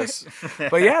pay for this.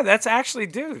 But yeah, that's actually,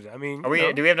 dude. I mean, do we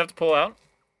have enough to pull out?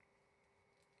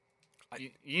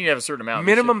 You need to have a certain amount.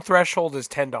 Minimum threshold is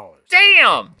 $10.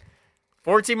 Damn!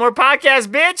 14 more podcasts,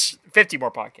 bitch! 50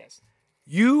 more podcasts.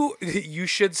 You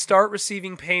should start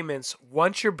receiving payments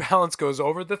once your balance goes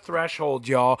over the threshold,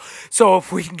 y'all. So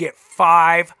if we can get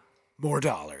 $5 more.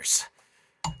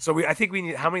 So I think we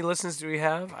need. How many listens do we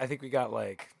have? I think we got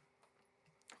like.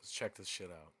 Let's check this shit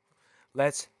out.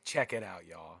 Let's check it out,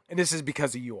 y'all. And this is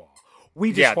because of you all.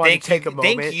 We just want to take a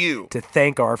moment to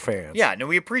thank our fans. Yeah, no,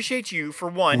 we appreciate you for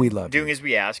one. We love doing you. as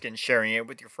we ask and sharing it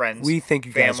with your friends. We think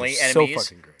you family, guys are enemies. so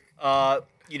fucking great.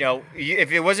 You know,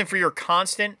 if it wasn't for your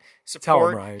constant Tell 'em,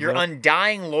 support, Ryan, your yeah.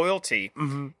 undying loyalty,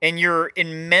 and your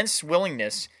immense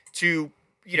willingness to,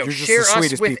 You're just share the us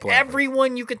sweetest with people ever.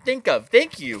 everyone you could think of.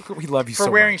 Thank you. We love you for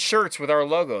so wearing much. shirts with our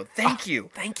logo. Thank you.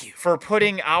 Thank you. For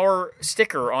putting our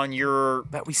sticker on your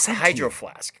That we sent to hydro you.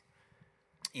 flask.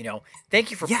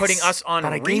 Thank you for Yes, putting us on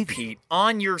that I gave repeat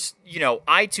on your,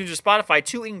 iTunes or Spotify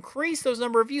to increase those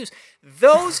number of views.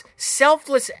 Those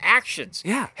selfless actions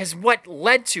has what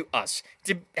led to us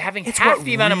to having It's half what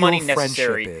the amount of money real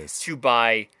necessary friendship is. to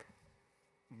buy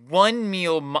one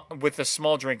meal with a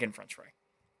small drink and french fry.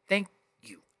 Thank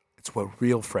you. It's what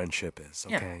real friendship is,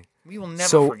 Yeah. okay? We will never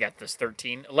So, forget this.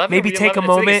 13, 11. Maybe take a 11, I think it's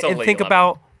moment still and late think 11.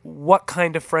 about what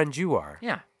kind of friend you are.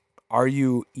 Yeah. Are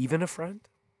you even a friend?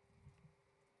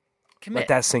 Commit. Let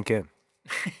that sink in.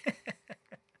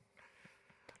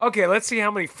 Okay, let's see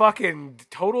how many fucking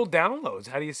total downloads.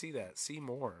 How do you see that? See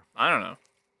more. I don't know.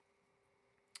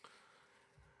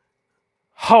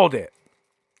 Hold it.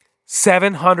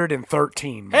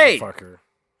 713, Hey! motherfucker.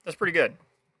 That's pretty good.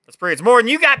 It's more than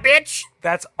you got, bitch.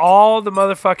 That's all the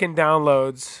motherfucking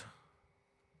downloads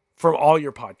from all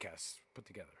your podcasts put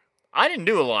together. I didn't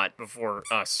do a lot before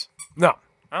us. No.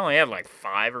 I only had like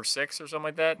 5 or 6 or something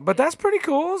like that. But that's pretty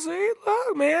cool. See,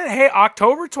 look, man. Hey,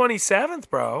 October 27th,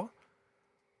 bro.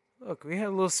 Look, we had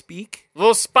a little speak.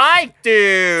 Little Spike,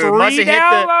 dude. 3 Must have hit the.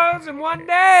 downloads in one day.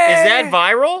 Is that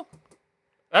viral?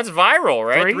 That's viral,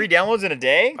 right? 3? 3 downloads in a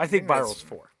day? I think that's- viral's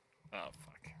 4. Oh,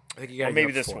 fuck. I think you Well, gotta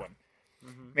maybe get up this 4. one.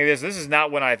 Maybe this is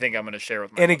not one I think I'm going to share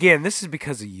with my And again, this is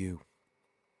because of you.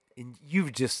 And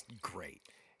you've just great.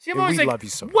 See, I'm and always we like, love you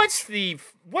so much.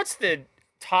 What's the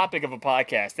topic of a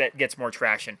podcast that gets more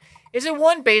traction? Is it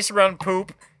one based around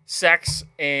poop, sex,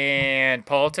 and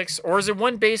politics, or is it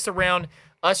one based around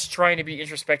us trying to be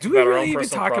introspective Do we about our really own even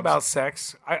personal talk problems? about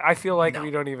sex? I feel like No.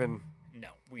 we don't even. No,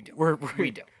 we don't.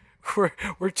 We don't.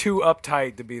 We're too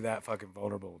uptight to be that fucking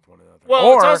vulnerable with one another.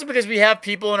 Well, it's or also because we have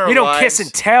people in our we don't lives. kiss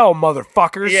and tell,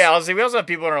 motherfuckers. Yeah, I'll say we also have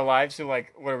people in our lives who what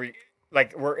are we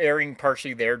we're airing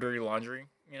partially their dirty laundry.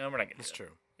 We're not getting That's true.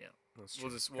 Yeah, That's We'll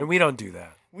true. just- And we don't do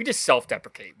that. we just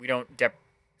self-deprecate. We don't.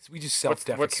 We just What's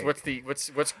self-defecate.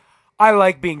 what's? I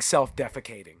like being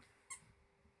self-defecating.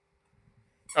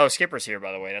 Oh, Skipper's here,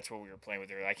 by the way. That's what we were playing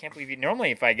with earlier. I can't believe you.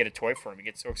 Normally, if I get a toy for him, he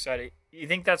gets so excited. You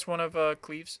think that's one of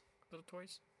Cleve's little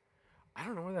toys? I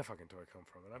don't know where that fucking toy come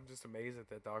from, and I'm just amazed that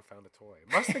that dog found a toy.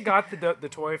 Must have got the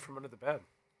toy from under the bed.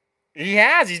 He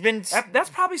has. He's been. That's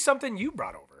probably something you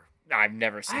brought over. I've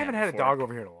never seen. I haven't it had a before. dog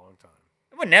over here in a long time.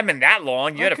 It wouldn't have been that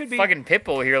long. You It had a could be- fucking pit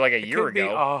bull here like a year Could be-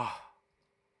 ago. oh,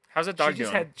 How's that dog she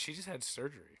just doing? had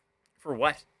surgery. For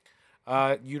what?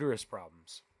 Uterus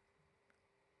problems.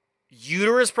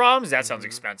 Uterus problems? That Mm-hmm. sounds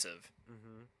expensive.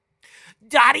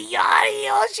 Dottie Yachty,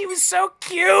 oh, she was so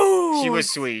cute. She was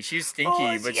sweet. She was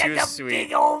stinky, but she had was the sweet.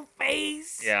 big old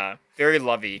face. Yeah, very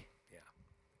lovey.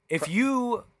 If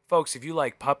you folks, if you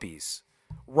like puppies,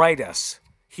 write us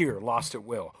here, Lost at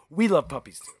Will. We love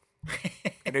puppies too.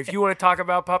 And if you want to talk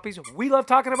about puppies, we love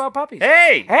talking about puppies.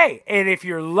 Hey, And if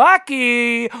you're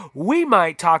lucky, we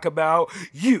might talk about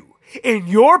you and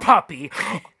your puppy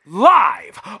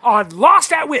live on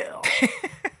Lost at Will.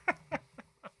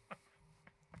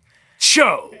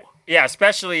 Show. Yeah,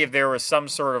 especially if there was some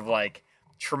sort of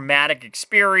traumatic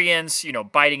experience,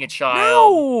 biting a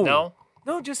child.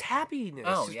 No, just happiness.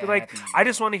 Oh, Just yeah, be like, happiness. I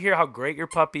just want to hear how great your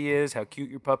puppy is, how cute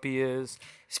your puppy is.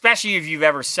 Especially if you've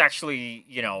ever sexually,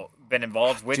 been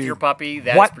involved with Dude, your puppy.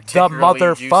 That's what the particularly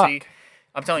motherfuck? juicy.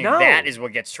 I'm telling you, No. that is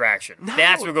what gets traction. No.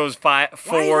 That's what goes Why you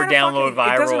 4 gotta download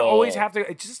viral. It doesn't always have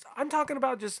to. I'm talking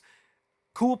about just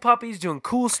cool puppies doing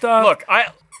cool stuff. Look,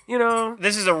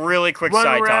 This is a really quick Run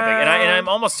side topic, and around. I'm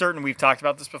almost certain we've talked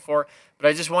about this before, but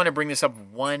I just want to bring this up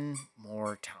one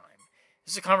more time.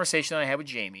 This is a conversation that I had with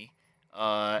Jamie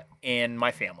and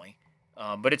my family,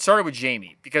 but it started with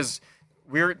Jamie because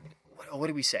what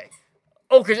did we say?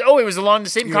 It was along the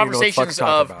same You don't even know what the conversations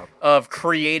fuck's talking about. of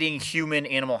creating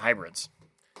human-animal hybrids.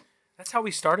 That's how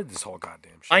we started this whole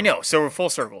goddamn shit. I know, so we're full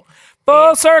circle.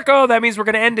 Full circle. That means we're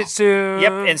gonna end it soon.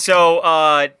 Yep, and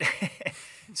so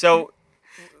so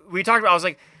we talked about. I was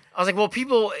like, well,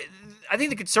 people. I think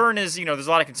the concern is, there's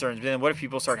a lot of concerns. But then, what if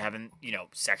people start having,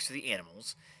 sex with the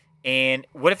animals? And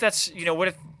what if that's,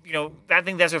 I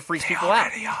think that's what freaks people out.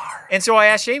 Already are. And so I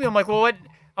asked Jamie, I'm like, well, what?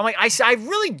 I'm like, I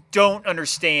really don't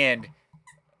understand,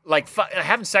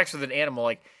 having sex with an animal.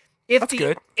 Like, if That's the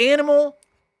good. animal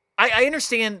I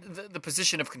understand the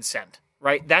position of consent,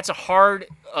 right? That's a hard,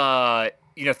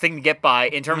 thing to get by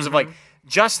in terms of like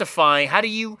justifying. How do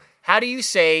you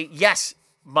say yes,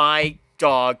 my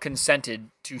dog consented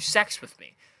to sex with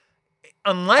me?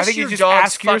 Unless your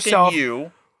dog's fucking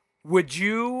you. Would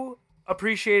you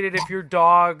appreciate it if your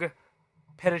dog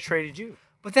penetrated you?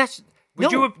 But that's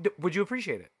would you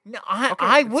appreciate it? No,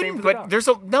 I wouldn't. But there's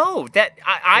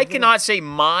I cannot say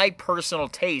my personal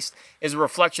taste is a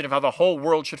reflection of how the whole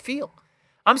world should feel.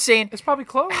 I'm saying it's probably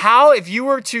close. How, if you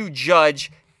were to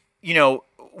judge,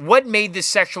 what made this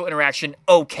sexual interaction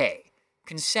okay?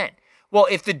 Consent. Well,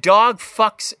 if the dog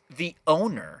fucks the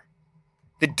owner,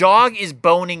 the dog is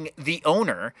boning the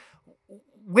owner.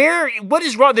 What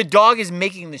is wrong? The dog is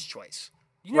making this choice.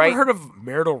 You never heard of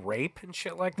marital rape and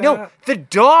shit like that? No, the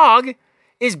dog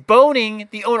is boning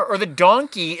the owner, or the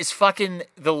donkey is fucking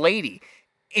the lady,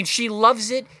 and she loves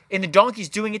it, and the donkey's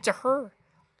doing it to her.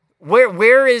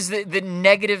 Where is the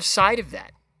negative side of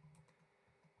that?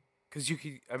 Because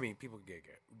people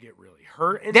get really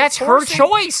hurt. And that's her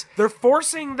choice. They're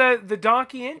forcing the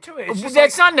donkey into it.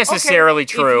 That's not necessarily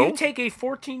true. If you take a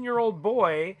 14-year-old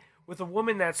boy with a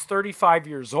woman that's 35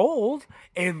 years old,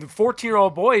 and the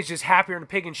 14-year-old boy is just happier than a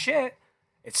pig in shit,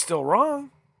 it's still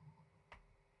wrong.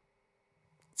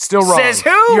 Still wrong. Says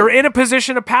who? You're in a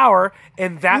position of power,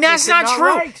 and that's not true.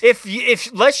 Right.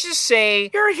 If let's just say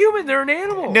you're a human, they're an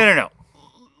animal. No.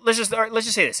 Let's just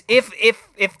say this. If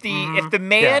the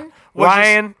man was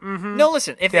Ryan, no,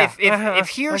 listen. If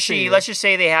he or she, let's just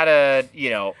say they had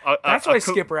that's why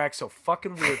Skipper acts so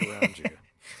fucking weird around you.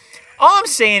 All I'm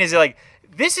saying is like,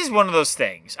 this is one of those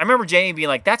things. I remember Jamie being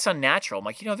like, that's unnatural. I'm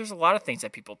like, there's a lot of things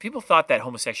that people thought that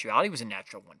homosexuality was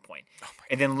unnatural at one point.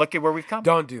 And then look at where we've come.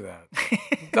 Don't do that.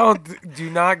 Do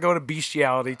not go to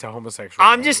bestiality to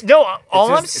homosexuality.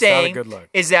 I'm saying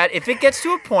is that if it gets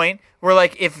to a point where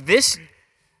like, if this,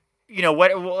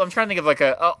 I'm trying to think of like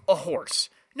a horse.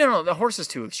 No, the horse is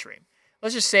too extreme.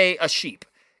 Let's just say a sheep.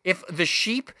 If the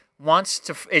sheep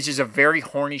it's just a very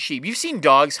horny sheep. You've seen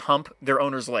dogs hump their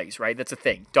owner's legs, right? That's a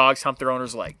thing. Dogs hump their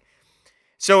owner's leg.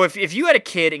 So if you had a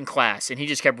kid in class and he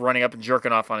just kept running up and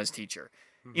jerking off on his teacher,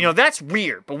 that's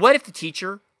weird. But what if the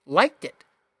teacher liked it?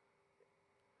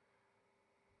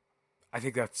 I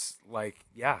think that's like,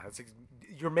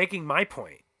 you're making my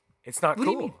point. It's not cool.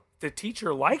 What do you mean? The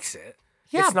teacher likes it.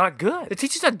 Yeah, it's not good. The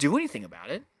teacher's not doing anything about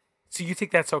it. So you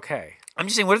think that's okay? I'm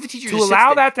just saying, what if the teacher to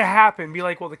allow that to happen? Be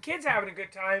like, well, the kid's having a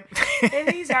good time, and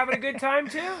he's having a good time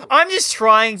too. I'm just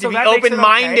trying to be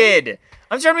open-minded. Okay?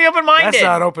 I'm trying to be open-minded. That's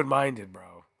not open-minded,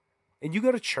 bro. And you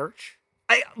go to church?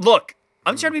 I'm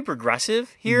trying to be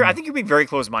progressive here. I think you're being very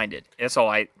close-minded. That's all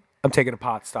I'm taking a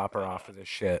pot stopper off of this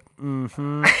shit.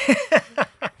 Mm-hmm.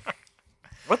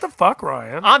 What the fuck,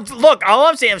 Ryan? All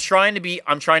I'm saying, I'm trying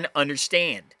to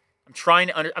understand. I'm trying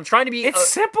to be. It's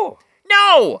simple.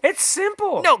 No, it's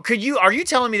simple. No, are you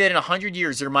telling me that in 100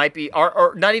 years there might be,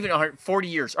 or not even 140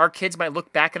 years, our kids might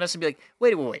look back on us and be like,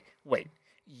 wait,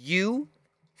 you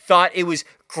thought it was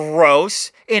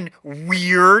gross and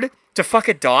weird to fuck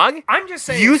a dog? I'm just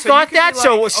saying. You thought that?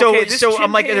 Like, so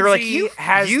I'm like, they're like, you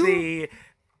has the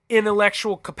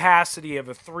intellectual capacity of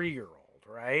a 3-year-old,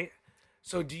 right?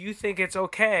 So do you think it's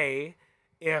okay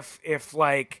if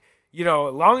like, as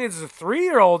long as the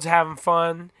 3-year-old's having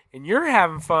fun and you're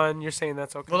having fun, you're saying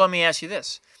that's okay? Well, let me ask you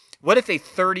this. What if a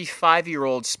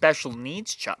 35-year-old special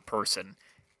needs person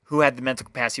who had the mental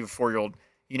capacity of a 4-year-old,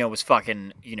 was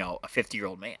fucking, a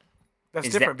 50-year-old man? That's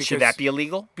different. Should that be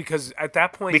illegal? Because at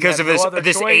that point, because of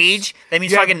this age, that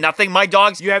means fucking nothing. My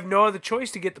dogs. You have no other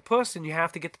choice to get the puss, and you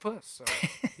have to get the puss. So,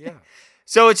 yeah.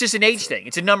 So it's just an age thing.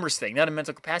 It's a numbers thing, not a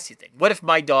mental capacity thing. What if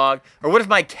my dog, or what if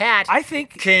my cat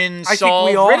can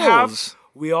solve riddles?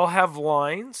 We all have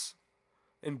lines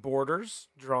and borders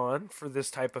drawn for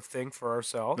this type of thing for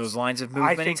ourselves. Those lines have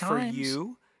moved many times. I think for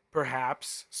you,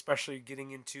 perhaps, especially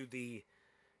getting into the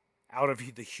out of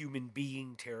the human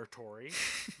being territory,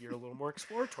 you're a little more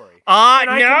exploratory. No,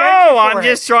 I'm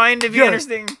just trying to be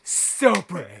interesting. So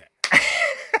brave.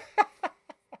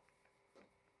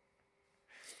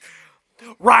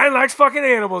 Ryan likes fucking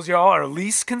animals, y'all, or at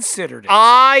least considered it.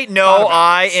 I know.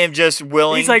 I am just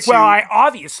willing. He's like, well, I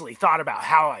obviously thought about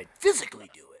how I physically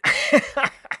do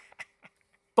it.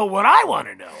 But what I want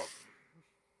to know.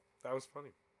 That was funny.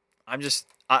 I'm just,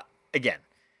 again,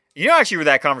 actually where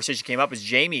that conversation came up is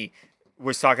Jamie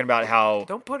was talking about how.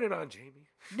 Don't put it on Jamie.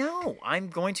 No, I'm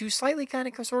going to slightly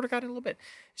sort of got it a little bit.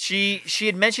 She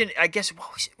had mentioned, I guess,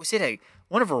 what was it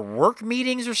one of her work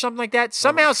meetings or something like that?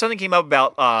 Somehow something came up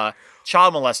about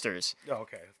child molesters. Oh,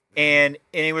 okay. And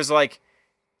it was like,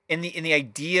 in the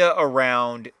idea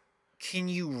around, can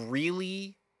you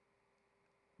really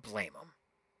blame them?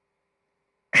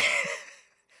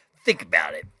 Think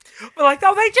about it. But like,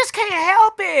 no, they just can't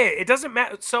help it. It doesn't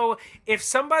matter. So if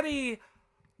somebody,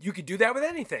 you could do that with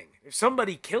anything. If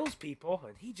somebody kills people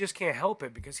and he just can't help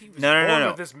it because he was born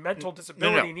with this mental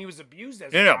disability and he was abused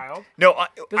as a child,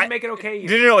 doesn't make it okay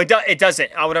either. No, it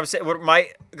doesn't. What I'm saying,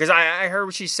 because I heard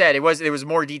what she said. It was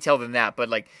more detailed than that. But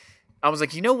like, I was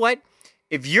like, you know what?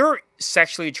 If you're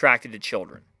sexually attracted to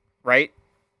children, right?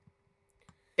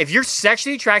 If you're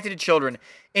sexually attracted to children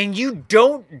and you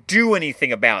don't do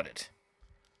anything about it,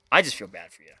 I just feel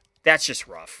bad for you. That's just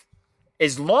rough.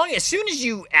 As soon as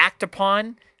you act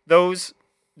upon those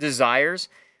desires,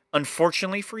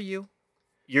 unfortunately for you,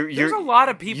 there's a lot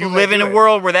of people. You live in a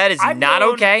world where that is not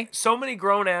okay. So many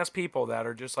grown ass people that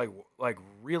are just like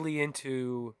really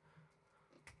into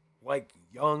like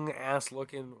young ass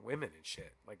looking women and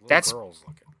shit, like little girls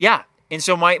looking. Yeah, and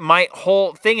so my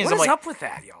whole thing is, what is up with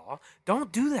that, y'all?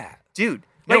 Don't do that, dude.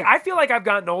 Like, I feel like I've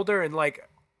gotten older, and like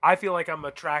I feel like I'm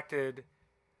attracted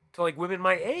to like women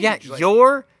my age. Yeah,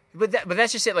 like, but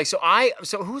that's just it. Like, so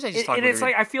who was I just talking and about? it's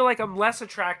like I feel like I'm less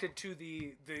attracted to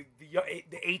the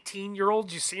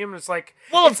 18-year-olds. You see them, it's like,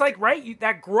 well, it's like, right,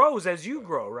 that grows as you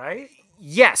grow, right?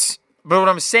 Yes, but what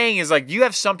I'm saying is, like, you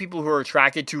have some people who are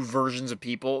attracted to versions of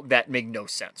people that make no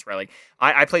sense, right? Like,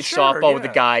 I played softball with a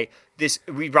guy.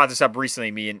 We brought this up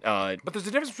recently, me and but there's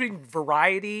a difference between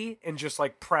variety and just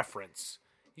like preference.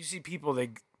 You see people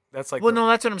that's like, well, no,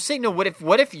 that's what I'm saying. No, what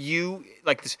if you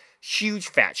like this huge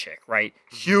fat chick, right?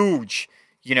 Huge,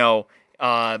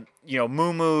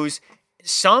 moo-moos.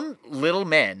 Some little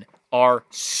men are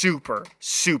super,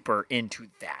 super into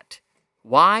that.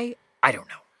 Why? I don't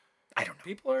know.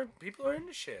 People are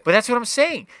into shit. But that's what I'm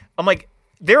saying. I'm like,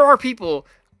 there are people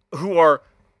who are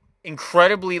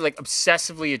incredibly, like,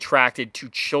 obsessively attracted to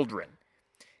children,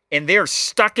 and they're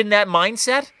stuck in that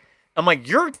mindset. I'm like,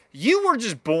 you were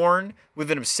just born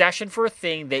with an obsession for a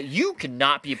thing that you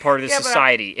cannot be a part of this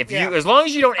society as long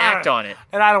as you don't act on it.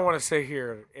 And I don't want to sit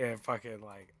here and fucking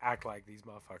like act like these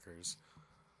motherfuckers.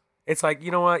 It's like,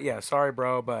 you know what? Yeah, sorry,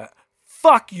 bro, but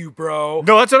fuck you, bro.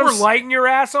 No, that's what We're lighting your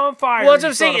ass on fire. Well, that's what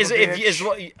I'm saying is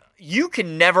if you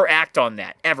can never act on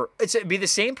that ever. It'd be the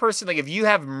same person. Like, if you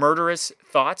have murderous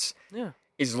thoughts,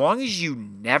 as long as you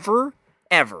never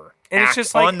ever act it's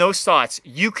just like, on those thoughts,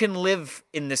 you can live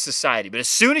in this society. But as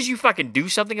soon as you fucking do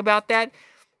something about that,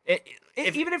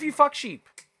 even if you fuck sheep,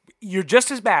 you're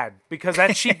just as bad, because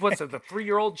that sheep, what's it, the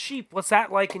 3-year-old sheep? What's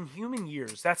that like in human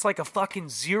years? That's like a fucking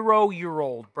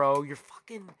 0-year-old, bro. You're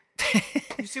fucking.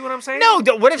 You see what I'm saying? No,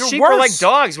 what if sheep are like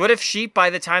dogs? What if sheep, by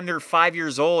the time they're 5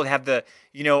 years old, have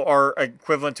are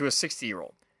equivalent to a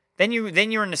 60-year-old? Then you're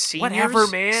in the seniors. Whatever,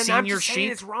 man. I'm Senior just saying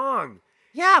sheep. it's wrong.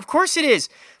 Yeah, of course it is.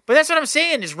 But that's what I'm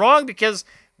saying. It's wrong because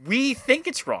we think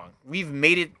it's wrong. We've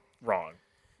made it wrong.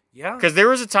 Yeah. Because there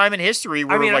was a time in history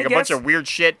where a bunch of weird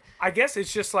shit. I guess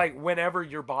it's just like whenever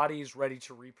your body is ready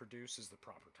to reproduce is the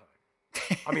proper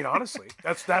time. I mean, honestly,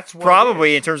 that's what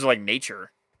probably in terms of like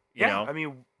nature. You know? I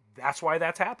mean, that's why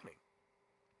that's happening.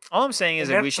 All I'm saying is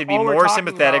that we should be more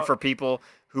sympathetic for people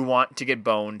who want to get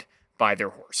boned by their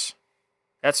horse.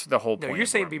 That's the whole point. No, you're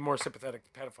saying be more sympathetic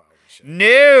to pedophiles. Shit.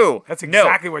 No, that's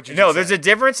exactly what you. No, there's a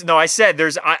difference. No, I said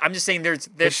there's. I'm just saying there's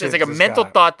like a mental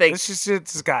thought thing. This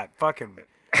just got fucking.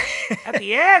 At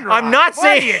the end, Rob, I'm not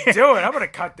saying. What are you doing? I'm gonna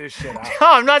cut this shit out. No,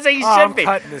 I'm not saying you should be.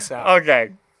 I'm cutting this out.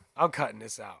 Okay. I'm cutting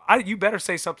this out. You better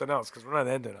say something else because we're not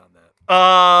ending on that.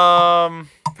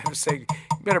 You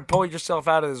better pull yourself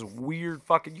out of this weird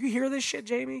fucking. You hear this shit,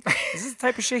 Jamie? Is this the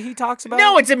type of shit he talks about?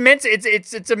 No, it's a mental.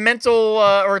 It's a mental,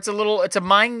 or it's a little. It's a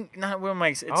mind. Not what am I?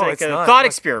 It's like a thought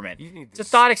experiment. It's a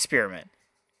thought experiment.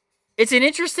 It's an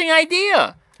interesting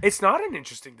idea. It's not an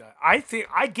interesting idea.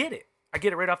 I get it. I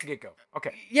get it right off the get go.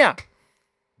 Okay. Yeah.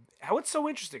 What's so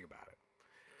interesting about it?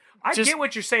 I get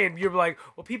what you're saying. You're like,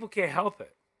 well, people can't help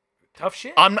it. Tough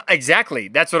shit. Exactly.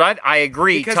 That's what I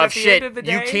agree. Because tough at the shit. End of the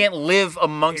day, you can't live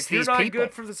amongst these people. If you're not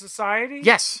good for the society,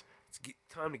 yes. It's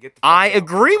time to get the fuck I out.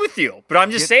 agree with you, but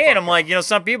I'm just saying. I'm like,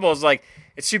 some people is like,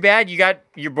 it's too bad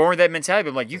you're born with that mentality.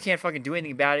 But I'm like, you can't fucking do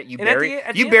anything about it. You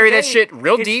bury that shit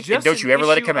real deep, and don't you ever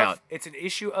let it come out. It's an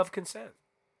issue of consent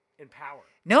and power.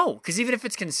 No, because even if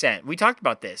it's consent, we talked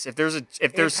about this. If there's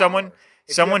someone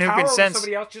who consents,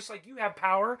 somebody else, just like you have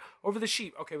power over the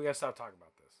sheep. Okay, we gotta stop talking about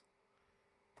this.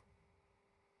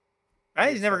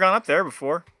 He's never gone up there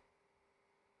before.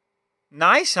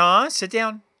 Nice, huh? Sit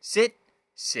down. Sit.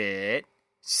 Pea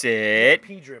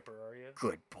dripper, are you?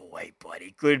 Good boy,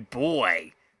 buddy. Good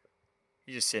boy.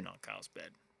 You're just sitting on Kyle's bed.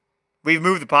 We've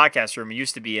moved the podcast room. It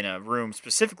used to be in a room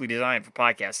specifically designed for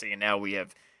podcasting, and now we're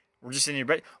just in your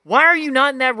bed. Why are you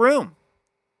not in that room?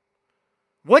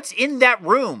 What's in that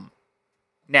room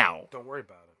now? Don't worry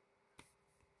about it.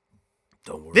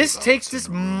 Don't worry. This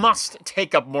must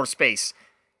take up more space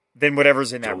than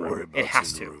whatever's in that room. It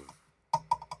has to.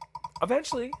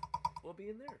 Eventually, we'll be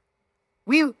in there.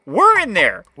 We were in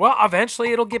there. Well,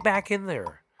 eventually it'll get back in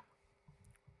there.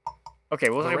 Okay,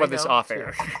 we'll talk Right about this now, off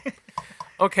air.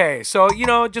 Okay, so,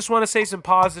 just want to say some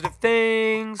positive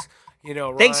things.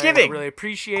 Ryan, Thanksgiving. I really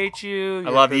appreciate you. I You're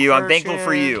a love good you. I'm thankful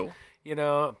for person. you.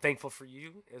 I'm thankful for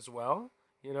you as well.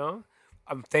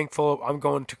 I'm thankful I'm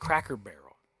going to Cracker Barrel.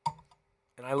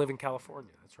 And I live in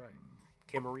California. That's right.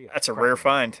 Camarillo. That's a Cracker rare Barrel.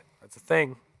 find. That's a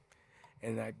thing.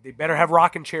 And they better have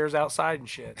rocking chairs outside and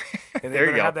shit. And they There you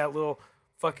better go. have that little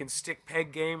fucking stick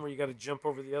peg game where you got to jump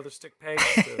over the other stick peg.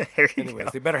 There you Anyways, go.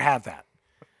 they better have that.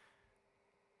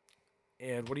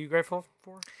 And what are you grateful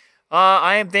for?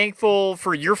 I am thankful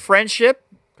for your friendship,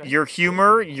 your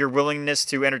humor, your willingness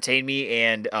to entertain me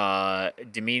and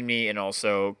demean me and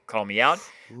also call me out.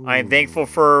 I am thankful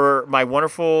for my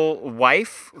wonderful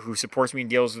wife who supports me and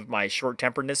deals with my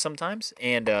short-temperedness sometimes.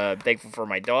 And thankful for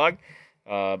my dog.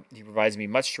 He provides me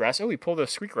much stress. Oh, he pulled a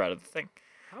squeaker out of the thing.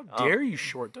 How dare you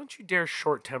Don't you dare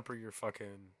short temper your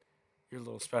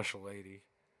little special lady.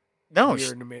 No,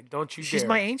 Don't you she's dare.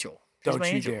 my angel. She's Don't my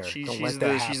you angel. dare. She's Don't let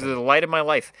that she's happen. the light of my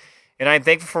life. And I'm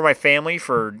thankful for my family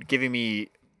for giving me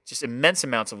just immense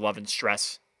amounts of love and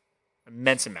stress.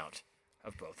 Immense amount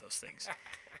of both those things.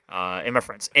 And my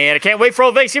friends. And I can't wait for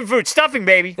all the Thanksgiving food. Stuffing,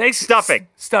 baby. Thanks, Stuffing.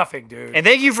 Stuffing, dude. And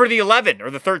thank you for the 11 or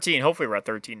the 13. Hopefully we're at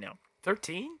 13 now.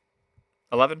 13?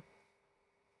 11?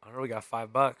 I don't know, we got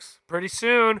 $5. Pretty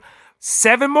soon.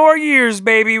 7 more years,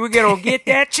 baby. We're going to get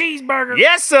that cheeseburger.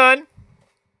 Yes, son.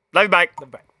 Love you, Mike. The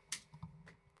back.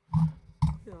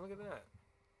 Yeah, look at that.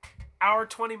 Hour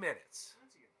 20 minutes.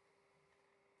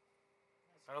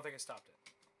 I don't think I stopped it.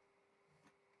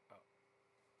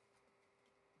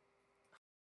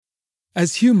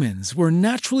 As humans, we're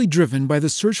naturally driven by the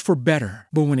search for better.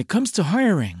 But when it comes to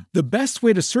hiring, the best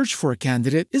way to search for a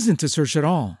candidate isn't to search at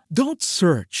all. Don't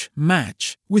search,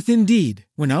 match with Indeed.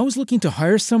 When I was looking to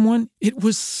hire someone, it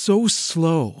was so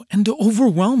slow and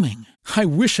overwhelming. I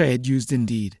wish I had used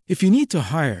Indeed. If you need to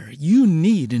hire, you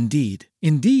need Indeed.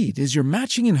 Indeed is your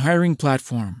matching and hiring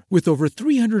platform with over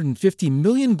 350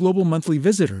 million global monthly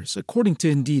visitors, according to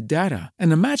Indeed data,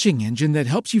 and a matching engine that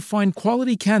helps you find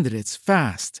quality candidates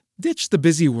fast. Ditch the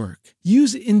busy work.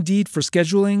 Use Indeed for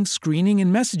scheduling, screening,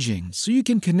 and messaging so you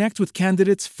can connect with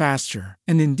candidates faster.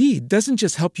 And Indeed doesn't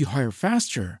just help you hire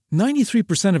faster.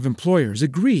 93% of employers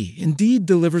agree Indeed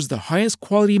delivers the highest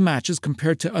quality matches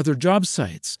compared to other job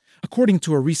sites, according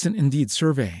to a recent Indeed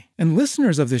survey. And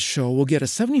listeners of this show will get a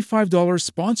 $75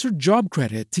 sponsored job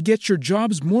credit to get your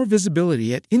jobs more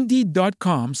visibility at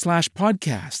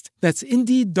Indeed.com/podcast. That's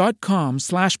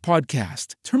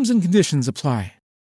Indeed.com/podcast. Terms and conditions apply.